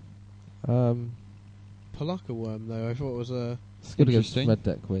 Palaka Worm, though, I thought was a. It's good against Interesting. red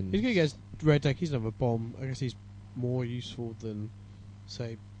deck wins. He's good against red deck. He's another bomb. I guess he's more useful than,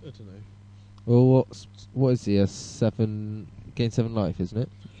 say, I don't know. Well, what is he? Gain 7 life, isn't it?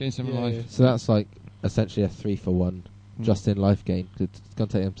 Gain 7 Yeah, life. yeah. So that's like essentially a 3-for-1 just in life gain. 'Cause it's going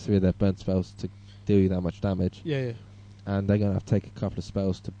to take them 3 of their burn spells to do you that much damage, Yeah, yeah. and they're going to have to take a couple of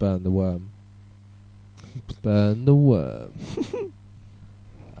spells to burn the worm. Burn the worm.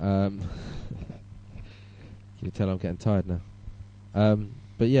 Can you tell I'm getting tired now?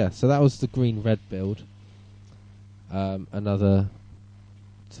 But yeah, so that was the green-red build. Another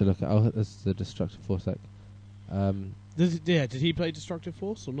to look at. Oh, this is the Destructive Force deck. Did he play Destructive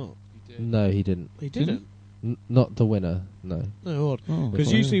Force or not? No, he didn't. He didn't. Not the winner. No. No, odd. Oh, Because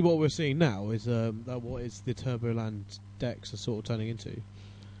Fine. usually what we're seeing now is that what is the Turboland decks are sort of turning into.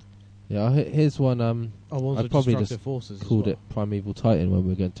 Yeah, here's one. Oh, ones I'd with probably Destructive just Forces. called as it Primeval Titan when we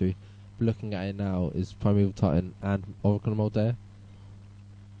were going through. Looking at it now is Primeval Titan and Oracle Moldea.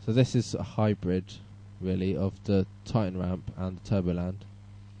 So this is a hybrid, really, of the Titan ramp and the Turboland.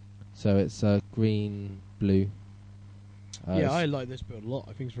 So it's green, blue. Yeah, I like this build a lot.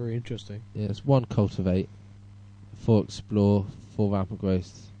 I think it's very interesting. Yeah, it's 1 Cultivate, 4 Explore, 4 Rampant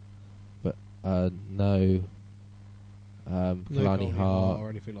Growth, but no No Kalani Heart or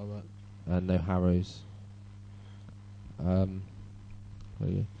anything like that. and no Harrows. There you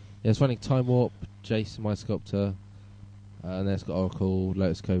go. Yeah, it's running Time Warp, Jace, My Sculptor, And then it's got Oracle,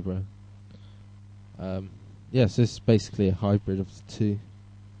 Lotus Cobra. So this is basically a hybrid of the two.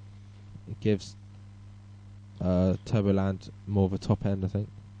 It gives Turboland more of a top end, I think.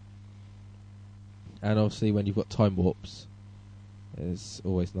 And obviously when you've got time warps, it's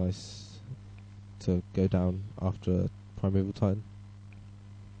always nice to go down after a Primeval Titan.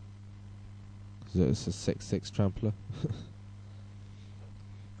 Because it's a 6/6 trampler.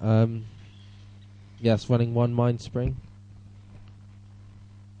 It's running 1 Mind Spring.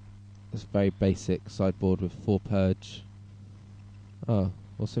 It's very basic sideboard with 4 Purge. Oh,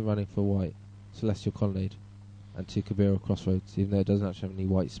 also running for white. Celestial Colonnade and 2 Kabira Crossroads, even though it doesn't actually have any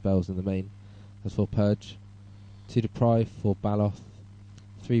white spells in the main. That's 4 Purge, 2 Deprive, 4 Baloth,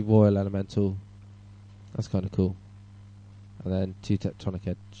 3 Royal Elemental. That's kind of cool. And then 2 Tectonic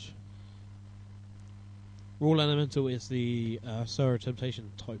Edge. Royal Elemental is the Sora Temptation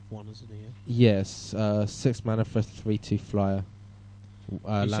type 1, isn't it? Yes, 6 mana for a 3/2 flyer.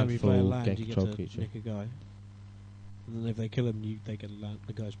 Each time you play a Landfall, land, gain you get control to creature. nick a guy. And then if they kill him, they get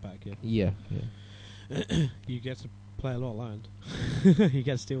the guys back, Yeah. You get to play a lot of land. You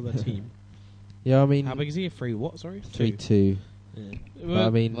get to steal their team. Yeah, I mean... How big is he? 3 what, sorry? 3/2. Yeah. But I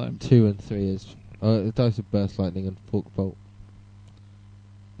mean, 2 and 3 is... it dies with Burst Lightning and Fork Bolt.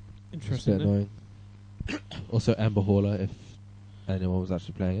 It's a Interesting. bit annoying. Also Ember Hauler, if anyone was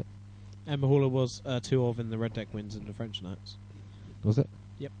actually playing it. Ember Hauler was 2 of in the red deck wins in the French Knights. Was it?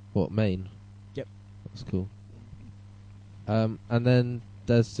 Yep. What, main? Yep. That's cool. And then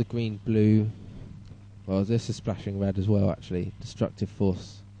there's the green-blue... Well, this is splashing red as well, actually. Destructive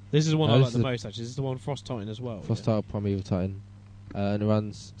Force. This is the one I this like the is most, actually. This is the one Frost Titan as well. Frost Titan, Primeval Titan. And it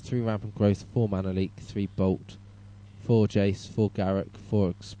runs 3 Rampant Growth, 4 Mana Leak, 3 Bolt, 4 Jace, 4 Garruk, 4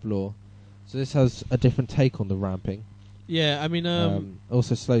 Explore. So this has a different take on the ramping. Yeah, I mean...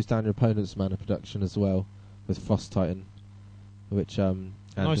 also slows down your opponent's mana production as well with Frost Titan, which and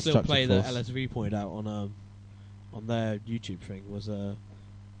nice little play Force. that LSV pointed out on their YouTube thing was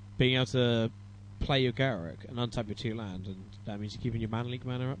being able to play your Garruk and untap your 2 land, and that means you're keeping your mana leak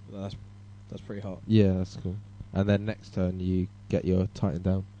mana up. That's pretty hot. Yeah, that's cool. And then next turn you get your Titan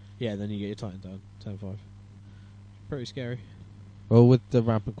down. Yeah, then you get your Titan down, turn 5. Pretty scary. Well, with the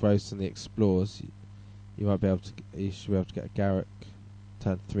Rampant Growths and the Explores, you might be able to. You should be able to get a Garruk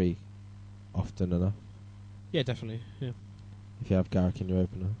turn 3 often enough. Yeah, definitely. Yeah. If you have Garruk in your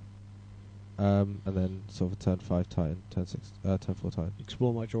opener. And then sort of a turn 5 Titan, turn 4 Titan.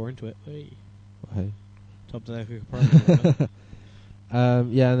 Explore might draw into it. Hey. Well, hey. Top deck program.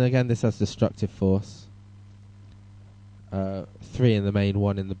 Yeah, and again this has Destructive Force. 3 in the main,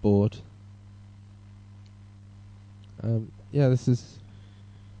 1 in the board. Yeah, this is...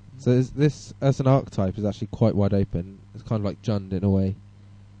 So this, as an archetype, is actually quite wide open. It's kind of like Jund in a way.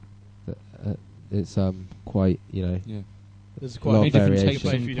 It's quite, Yeah. There's a quite lot many of different variation. takes,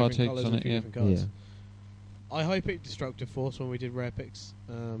 play a few different Partakes colours on and a it, few yeah. different cards. Yeah. I high picked Destructive Force when we did rare picks.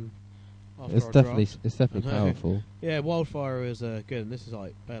 After It's our definitely draft. I know. powerful. Yeah, Wildfire is good, and this is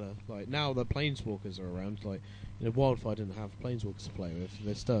like better. Like now the Planeswalkers are around. Like Wildfire didn't have Planeswalkers to play with.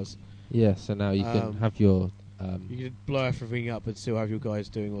 This does. Yeah, so now you can have your... you can blow everything up and still have your guys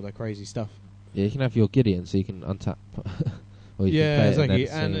doing all their crazy stuff. Yeah, you can have your Gideon, so you can untap. Or you can play exactly. it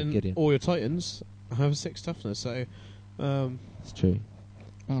and then then all your Titans have 6 toughness, so it's true.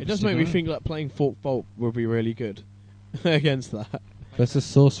 it does make me think that playing Fork Bolt would be really good against that. But it's a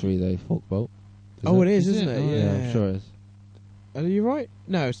sorcery though, Fork Bolt. It is, Is isn't it? it? Oh, Yeah, I'm sure it is. Are you right?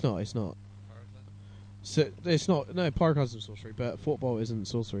 No, it's not. It's not. So it's not. No, Pyroclasm sorcery, but Fork Bolt isn't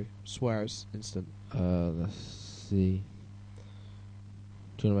sorcery. Swear it's instant. Let's see.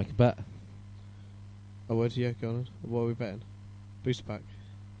 Do you want to make a bet? Oh, what? Yeah, go on. What are we betting? Booster pack.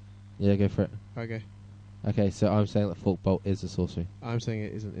 Yeah, go for it. Okay. Okay, so I'm saying that Fork Bolt is a sorcery. I'm saying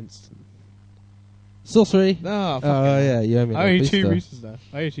it isn't instant. Sorcery! No, fuck Oh, it. yeah, you owe me I owe you 2 booster. boosters now.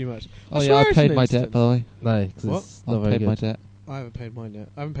 I owe you too much. Oh I yeah, swear I it's paid an my instant. debt, by the way. No, because What? it's not I very paid good. my debt. I haven't paid mine yet.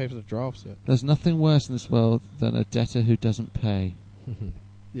 I haven't paid for the drafts yet. There's nothing worse in this world than a debtor who doesn't pay.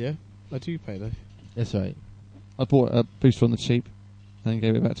 Yeah, I do pay though. That's right. I bought a booster on the cheap and then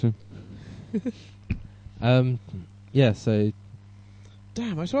gave it back to him. Yeah, so...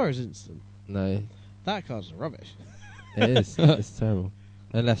 Damn, I swear it's instant. No, That card's rubbish. it is. It's terrible.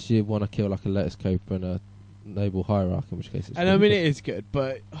 Unless you want to kill like a Lotus Cobra and a Noble Hierarch, in which case it's And I really mean, good. it is good,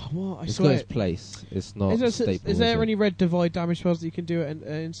 but I It's swear. got its place. It's not Is staple. there it? any red divide damage spells that you can do at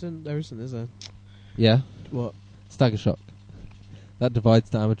instant? There isn't, is there? Yeah. What? Stagger Shock. That divides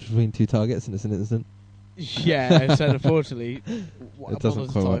damage between 2 targets and it's an instant. Yeah, and so unfortunately, what It doesn't of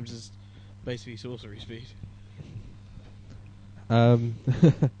quite the work. times is basically sorcery speed. Um,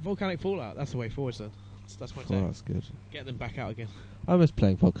 Volcanic Fallout, that's the way forward, then. That's my Oh, take. that's good. Get them back out again. I miss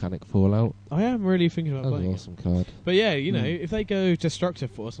playing Volcanic Fallout. I am really thinking about That was playing an awesome card. But yeah, you know, Mm. if they go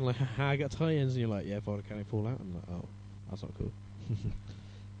Destructive Force, I'm like, haha, I got tie-ins, and you're like, yeah, Volcanic Fallout. I'm like, oh, that's not cool.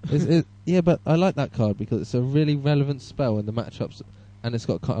 Yeah, but I like that card because it's a really relevant spell in the matchups, and it's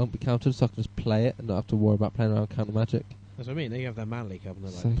got can't be countered, so I can just play it and not have to worry about playing around counter magic. That's what I mean. They have their mana leak up, and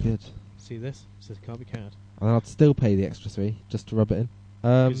they're So like, good. see this? Says it can't be countered. And I'd still pay the extra 3 just to rub it in.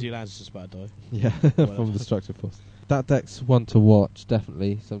 Because your land's just about to die. Yeah, Whatever. from Destructive Force. That deck's one to watch,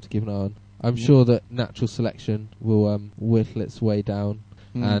 definitely, something to keep an eye on. I'm Yeah. sure that Natural Selection will whittle its way down,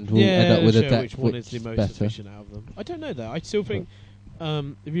 Mm. and we'll end up with a show deck which one which is the most better. efficient out of them. I don't know though. I still think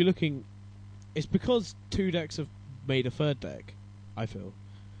if you're looking, it's because 2 decks have made a 3rd deck. I feel,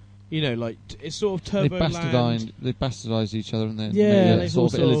 you know, like it's sort of They turbo land. bastardized each other and then Yeah, made they've a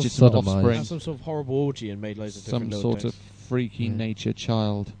sort of also illegitimate sodomized. offspring. Have some sort of horrible orgy and made loads of different Some little sort decks. of freaky Yeah. nature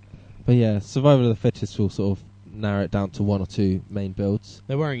child. But yeah, Survival of the Fittest will sort of narrow it down to 1 or 2 main builds.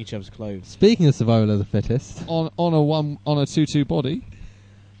 They're wearing each other's clothes. Speaking of Survival of the Fittest, On a 2/2 body.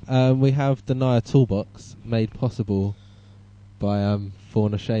 we have the Naya Toolbox, made possible by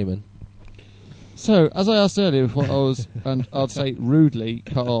Fauna Shaman. So, as I asked earlier, before I was, and I'd say rudely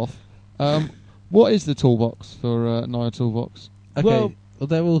cut off, what is the toolbox for Naya Toolbox? Okay, Well- well,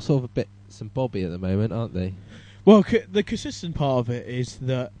 they're all sort of a bit some Bobby at the moment, aren't they? Well, the consistent part of it is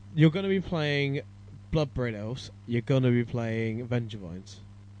that you're going to be playing Bloodbraid Elves. You're going to be playing Vengevines.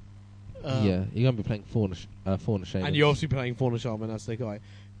 Yeah, you're going to be playing Fauna Shaman. And you're obviously playing Fauna Shaman as the guy.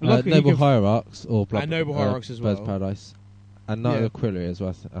 Luckily, Noble you can Hierarchs or and Noble Hierarchs as Bird's well. Paradise, and Knight Yeah. of Quillery as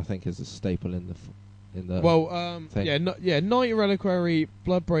well. I think is a staple in the. thing. Knight Reliquary,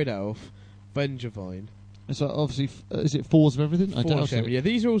 Bloodbraid Elf, Vengevine, So obviously, is it 4s of everything? I Fauna doubt Shaman. it. Yeah,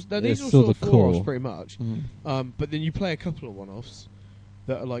 these are all It's sort still of the 4-offs core. pretty much. Mhm. But then you play a couple of 1-offs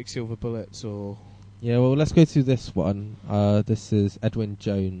that are like Silver Bullets or... Yeah, well, let's go through this one. This is Edwin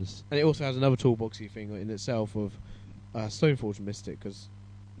Jones. And it also has another toolboxy thing in itself of Stoneforge Mystic, because...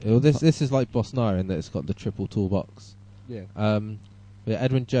 Well, this is like Boss Naya in that it's got the triple toolbox. Yeah. Yeah,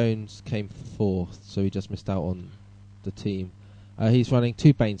 Edwin Jones came 4th, so he just missed out on the team. He's running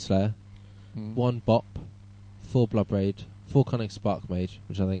 2 Baneslayer, 1 Bop, 4 Bloodbraid, 4 Cunning Spark Mage,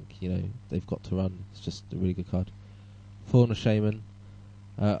 which I think they've got to run. It's just a really good card. 4 Fauna Shaman,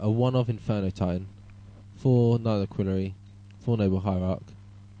 a 1 of Inferno Titan, 4 Knight of Quillery, 4 Noble Hierarch,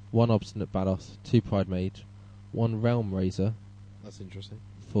 1 Obstinate Badass, 2 Pride Mage, 1 Realm Razor That's interesting.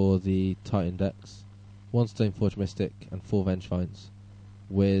 for the Titan decks, 1 Stoneforge Mystic, and 4 Vengevines,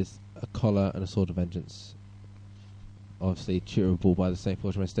 with a Collar and a Sword of Vengeance. Obviously, tutorable by the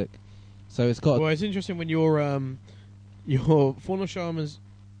Stoneforge Mystic. So it's got. Well, it's interesting when your Fauna Shaman's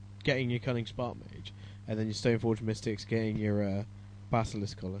getting your Cunning Spark Mage, and then your Stoneforge Mystic's getting your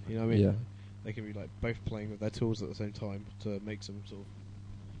Basilisk Collar. You know what I mean? Yeah. They can be like both playing with their tools at the same time to make some sort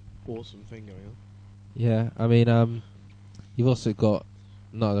of awesome thing going on. Yeah, I mean, you've also got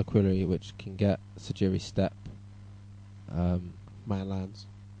Knight of the Quillery, which can get Sajiri Step. Manlands.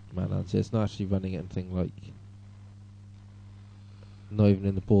 So it's not actually running anything like. Not even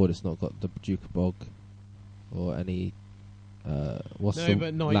in the board, it's not got the Duke of Bog or any. What's No, the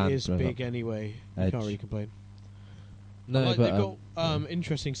but Knight land is going big up? anyway. You Edge. can't really complain. No, Like, but they've got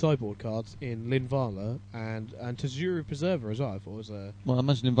interesting sideboard cards in Linvala and Tazuru Preserver as well. I thought was a Well, I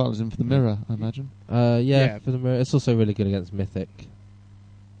imagine Invala's in for the mirror, I imagine. yeah, for the mirror, it's also really good against Mythic.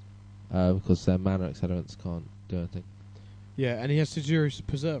 Because their mana accelerants can't do anything. and he has Tazuru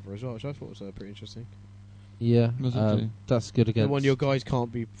Preserver as well, which I thought was pretty interesting. Yeah, What does it do? that's good The against. one your guys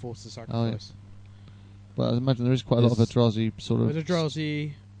can't be forced to sacrifice. Well, I imagine there is quite a lot of It's- Eldrazi sort of... There's a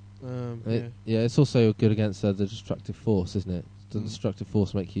Drowsy. Yeah, it's also good against the Destructive Force, isn't it? The Mm. Destructive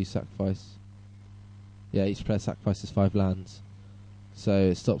Force make you sacrifice. Yeah, each player sacrifices 5 lands, so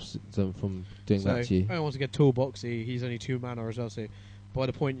it stops them from doing that to you. I don't want to get toolboxy. He's only 2 mana as well, so by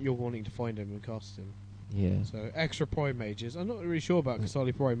the point you're wanting to find him and cast him. Yeah. So extra Prime Mages. I'm not really sure about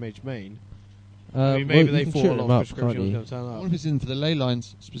Kasali Prime Mage main. Well, maybe you they can thought shoot a them lot of up, prescription was can't going to you? turn I up. wonder if it's in for the ley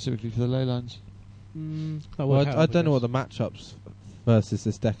lines, specifically for the ley lines. Well, I don't know what the matchups versus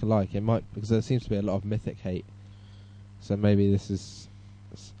this deck are like. It might, because there seems to be a lot of Mythic hate. So maybe this is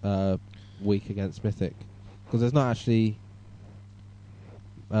weak against Mythic, because there's not actually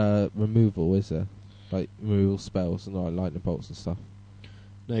removal, is there? Like removal spells and like lightning bolts and stuff.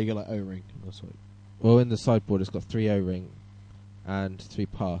 No, you got like O-Ring. That's right. Well, in the sideboard, it's got 3 O-Ring and 3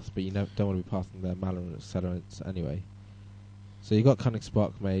 Path, but you don't want to be passing their mana and accelerants anyway. So you've got Cunning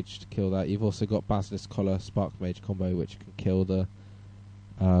Spark Mage to kill that. You've also got Basilisk Collar Spark Mage combo, which can kill the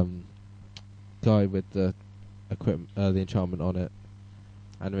guy with the the enchantment on it.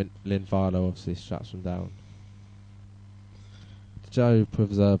 And Linvala obviously straps them down. Joe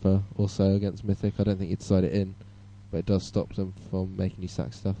Preserver also against Mythic. I don't think you'd slide it in, but it does stop them from making you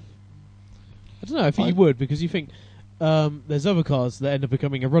sack stuff. I don't know. I think you would, because you think there's other cards that end up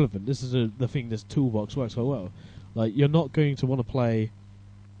becoming irrelevant. This is the thing. This toolbox works quite well. Like, you're not going to want to play.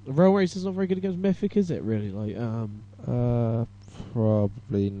 Rail Race is not very good against Mythic, is it? Really? Like,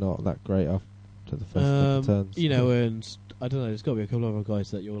 probably not that great after the first couple of turns. You know, and I don't know. There's got to be a couple of other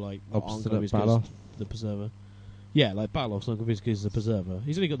guys that you're like Obstinate Baloth. The Preserver. Yeah, like Baloth's not going to be as good as the Preserver.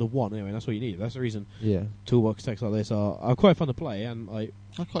 He's only got the one anyway. That's what you need. That's the reason. Yeah. Toolbox decks like this are quite fun to play, and I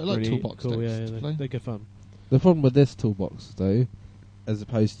quite like really toolbox cool. decks to play. They're good fun. The problem with this toolbox, though, as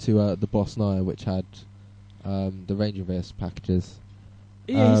opposed to the Boss Naya, which had the Rangerverse packages.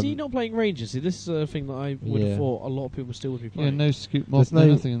 Yeah, is he not playing Rangers? See, this is a thing that I would have thought a lot of people still would be playing. Yeah, no Scoop Mob,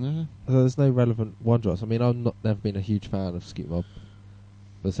 nothing in there. There's no relevant one-drops. I mean, I've never been a huge fan of Scoop Mob.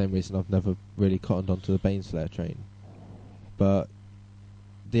 For the same reason I've never really cottoned onto the Baneslayer train. But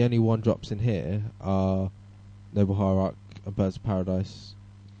the only one-drops in here are Noble Hierarch and Birds of Paradise.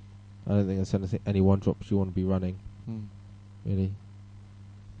 I don't think there's any one-drops you want to be running, really.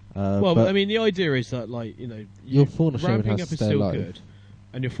 Well, I mean, the idea is that, like, you know, your Fauna Shaman ramping has up to is stay still alive. good,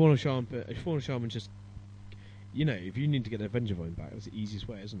 and your Fauna Shaman just, you know, if you need to get Avenger Vine back, that's the easiest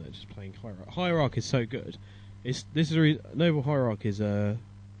way, isn't it? Just playing Hierarch. Hierarch is so good. Noble Hierarch is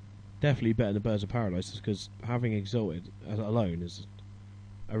definitely better than Birds of Paradise, because having Exalted alone is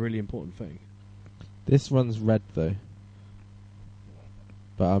a really important thing. This runs red though,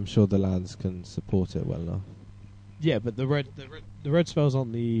 but I'm sure the lands can support it well enough. Yeah, but the red spells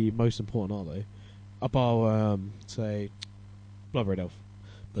aren't the most important, are they? Above, say, Blood Red Elf.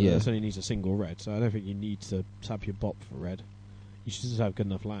 But it only needs a single red, so I don't think you need to tap your bop for red. You should just have good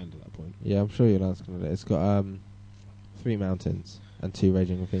enough land at that point. Yeah, I'm sure your land's going to do it. It's got 3 mountains and 2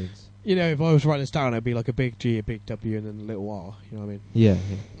 Raging Ravines. You know, if I was writing this down, it'd be like a big G, a big W, and then a little R. You know what I mean? Yeah.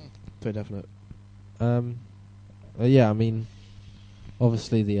 Very definite. Yeah, I mean,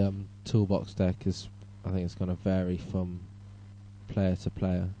 obviously the toolbox deck is, I think it's going to vary from player to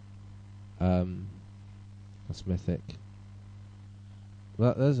player. That's Mythic.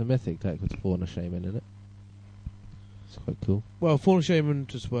 Well, there's a Mythic deck with Fauna Shaman in it. It's quite cool. Well, Fauna Shaman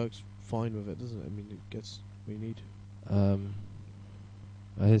just works fine with it, doesn't it? I mean, it gets what you need.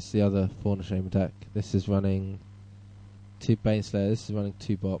 Here's the other Fauna Shaman deck. This is running 2 Baneslayer. This is running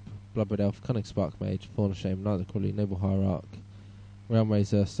 2 Bop, Bloodred Elf, Cunning Spark Mage, Fauna Shaman, Knight of the Quality, Noble Hierarch, Realm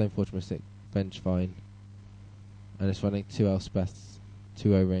Razor, Stoneforge Mystic, Vengevine, and it's running 2 Elspeths,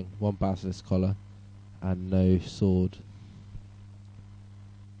 2 O-Ring, 1 Basilisk Collar, and no sword.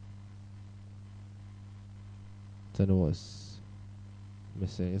 Don't know what's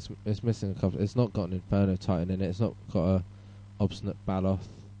missing. It's missing a couple. It's not got an Inferno Titan in it. It's not got a Obstinate Baloth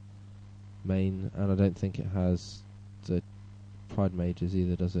main, and I don't think it has the Pride Mages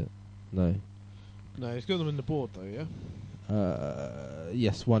either, does it? No. No, it's got them in the board though, yeah.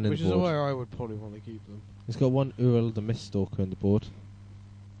 Yes, 1 in the board. Which is where I would probably want to keep them. It's got 1 Ural the Miststalker in the board.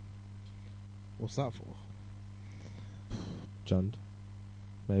 What's that for? Jund,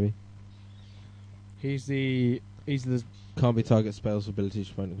 maybe. He's the Can't be target spells,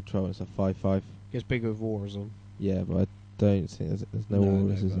 abilities, opponent control. It's a 5/5. gets bigger with auras on. Yeah, but I don't think there's no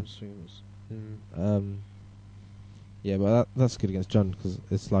auras, is there? Yeah, but that's good against Jund because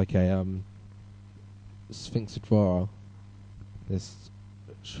it's like a Sphinx Drawer. This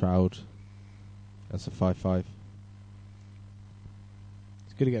Shroud. That's a 5/5.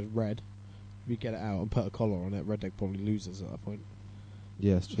 It's good against red. If you get it out and put a collar on it, red deck probably loses at that point.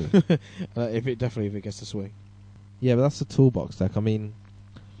 Yeah, it's true. If it gets to swing. Yeah, but that's a toolbox deck. I mean,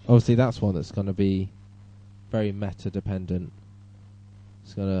 obviously that's one that's going to be very meta dependent.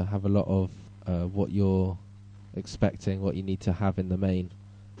 It's going to have a lot of what you're expecting, what you need to have in the main.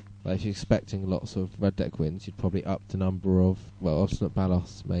 Like if you're expecting lots of red deck wins, you'd probably up the number of Obstinate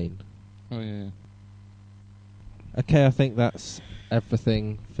Baloth's main. Oh yeah. Okay, I think that's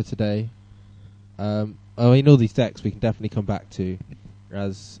everything for today. I mean, all these decks we can definitely come back to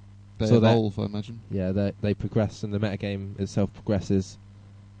as they evolve, I imagine. Yeah, they progress and the metagame itself progresses.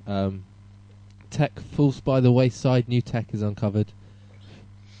 Tech falls by the wayside, new tech is uncovered.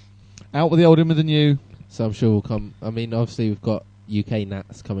 Out with the old, in with the new. So I'm sure we'll come. I mean, obviously we've got UK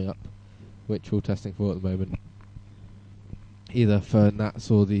Nats coming up, which we're testing for at the moment. Either for Nats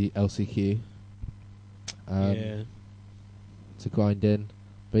or the LCQ. To grind in.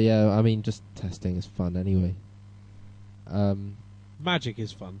 But yeah, I mean, just testing is fun anyway. Magic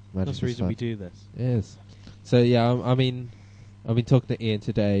is fun. That's the reason we do this. It is. So yeah, I mean, I've been talking to Ian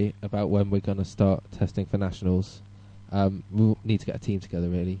today about when we're going to start testing for nationals. we'll need to get a team together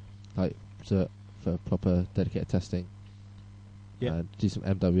really, like for proper dedicated testing. Yeah. Do some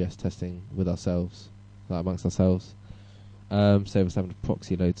MWS testing with ourselves, like amongst ourselves. Save us having to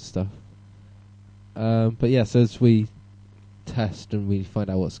proxy loads of stuff. But yeah, so as we test and we find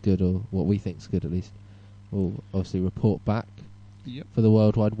out what's good, or what we think's good at least, we'll obviously report back for the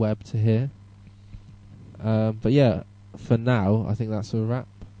World Wide Web to hear. But yeah, for now, I think that's a wrap.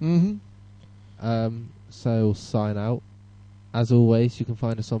 So we'll sign out. As always, you can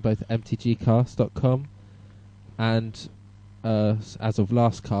find us on both mtgcast.com and, as of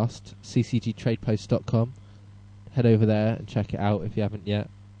last cast, ccgtradepost.com. Head over there and check it out if you haven't yet.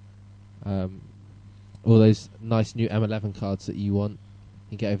 All those nice new M11 cards that you want,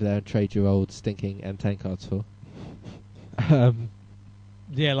 you can get over there and trade your old stinking M10 cards for.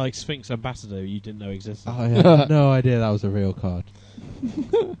 Yeah, like Sphinx Ambassador you didn't know existed. I had no idea that was a real card.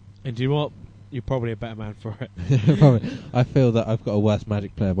 And do you know what? You're probably a better man for it. Probably. I feel that I've got a worse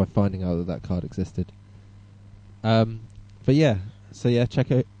Magic player by finding out that card existed. But yeah, so yeah,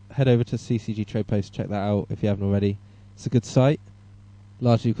 head over to CCG Trade Post, check that out if you haven't already. It's a good site,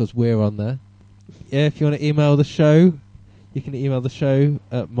 largely because we're on there. Yeah, if you want to email the show, you can email the show.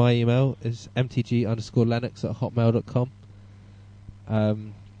 My email is mtg_lennox@hotmail.com.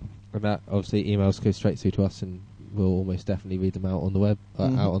 And that obviously emails go straight through to us, and we'll almost definitely read them out on the web,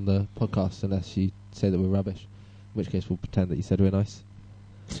 out on the podcast, unless you say that we're rubbish, in which case we'll pretend that you said we're nice.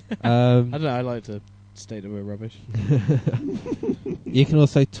 I don't know, I like to state that we're rubbish. You can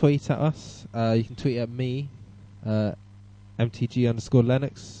also tweet at us. You can tweet at me,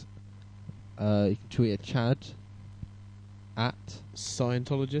 mtg_lennox. You can tweet at Chad at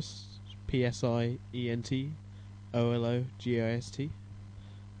Scientologist, PSIENTOLOGIST.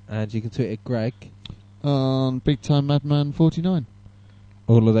 And you can tweet at Greg on Big Time Madman 49.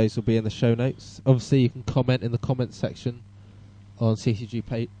 All of those will be in the show notes. Obviously, you can comment in the comments section on CCG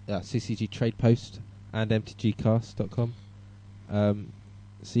Trade Post and mtgcast.com.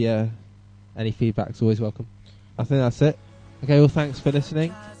 So yeah, any feedback's always welcome. I think that's it. Okay, well, thanks for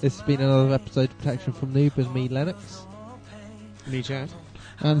listening. This has been another episode of Protection from Noob with me, Lennox. Me, Chad.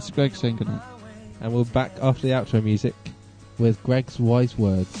 And it's Greg saying goodnight. And we'll be back after the outro music with Greg's wise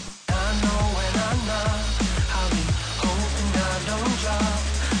words.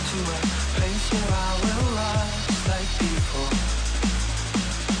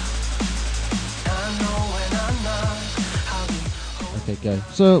 Okay, go.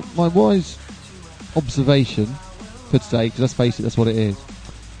 So, my wise observation for today, because let's face it, that's what it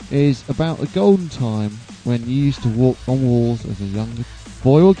is about the golden time when you used to walk on walls as a young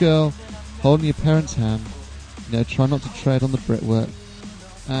boy or girl, holding your parents' hand, try not to tread on the brickwork.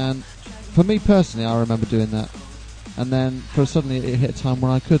 And for me personally, I remember doing that. And then suddenly it hit a time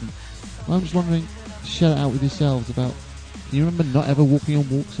when I couldn't. I'm just wondering, share it out with yourselves about, can you remember not ever walking on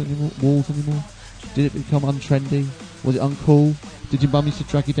walls anymore? Did it become untrendy? Was it uncool? Did your mum used to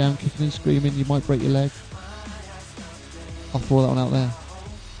drag you down kicking and screaming you might break your leg? I'll throw that one out there.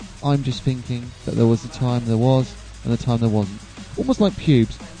 I'm just thinking that there was a time there was and a time there wasn't. Almost like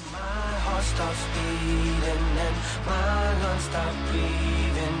pubes. My heart stops beating and my lungs stop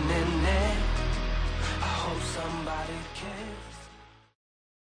breathing in it. I hope somebody cares.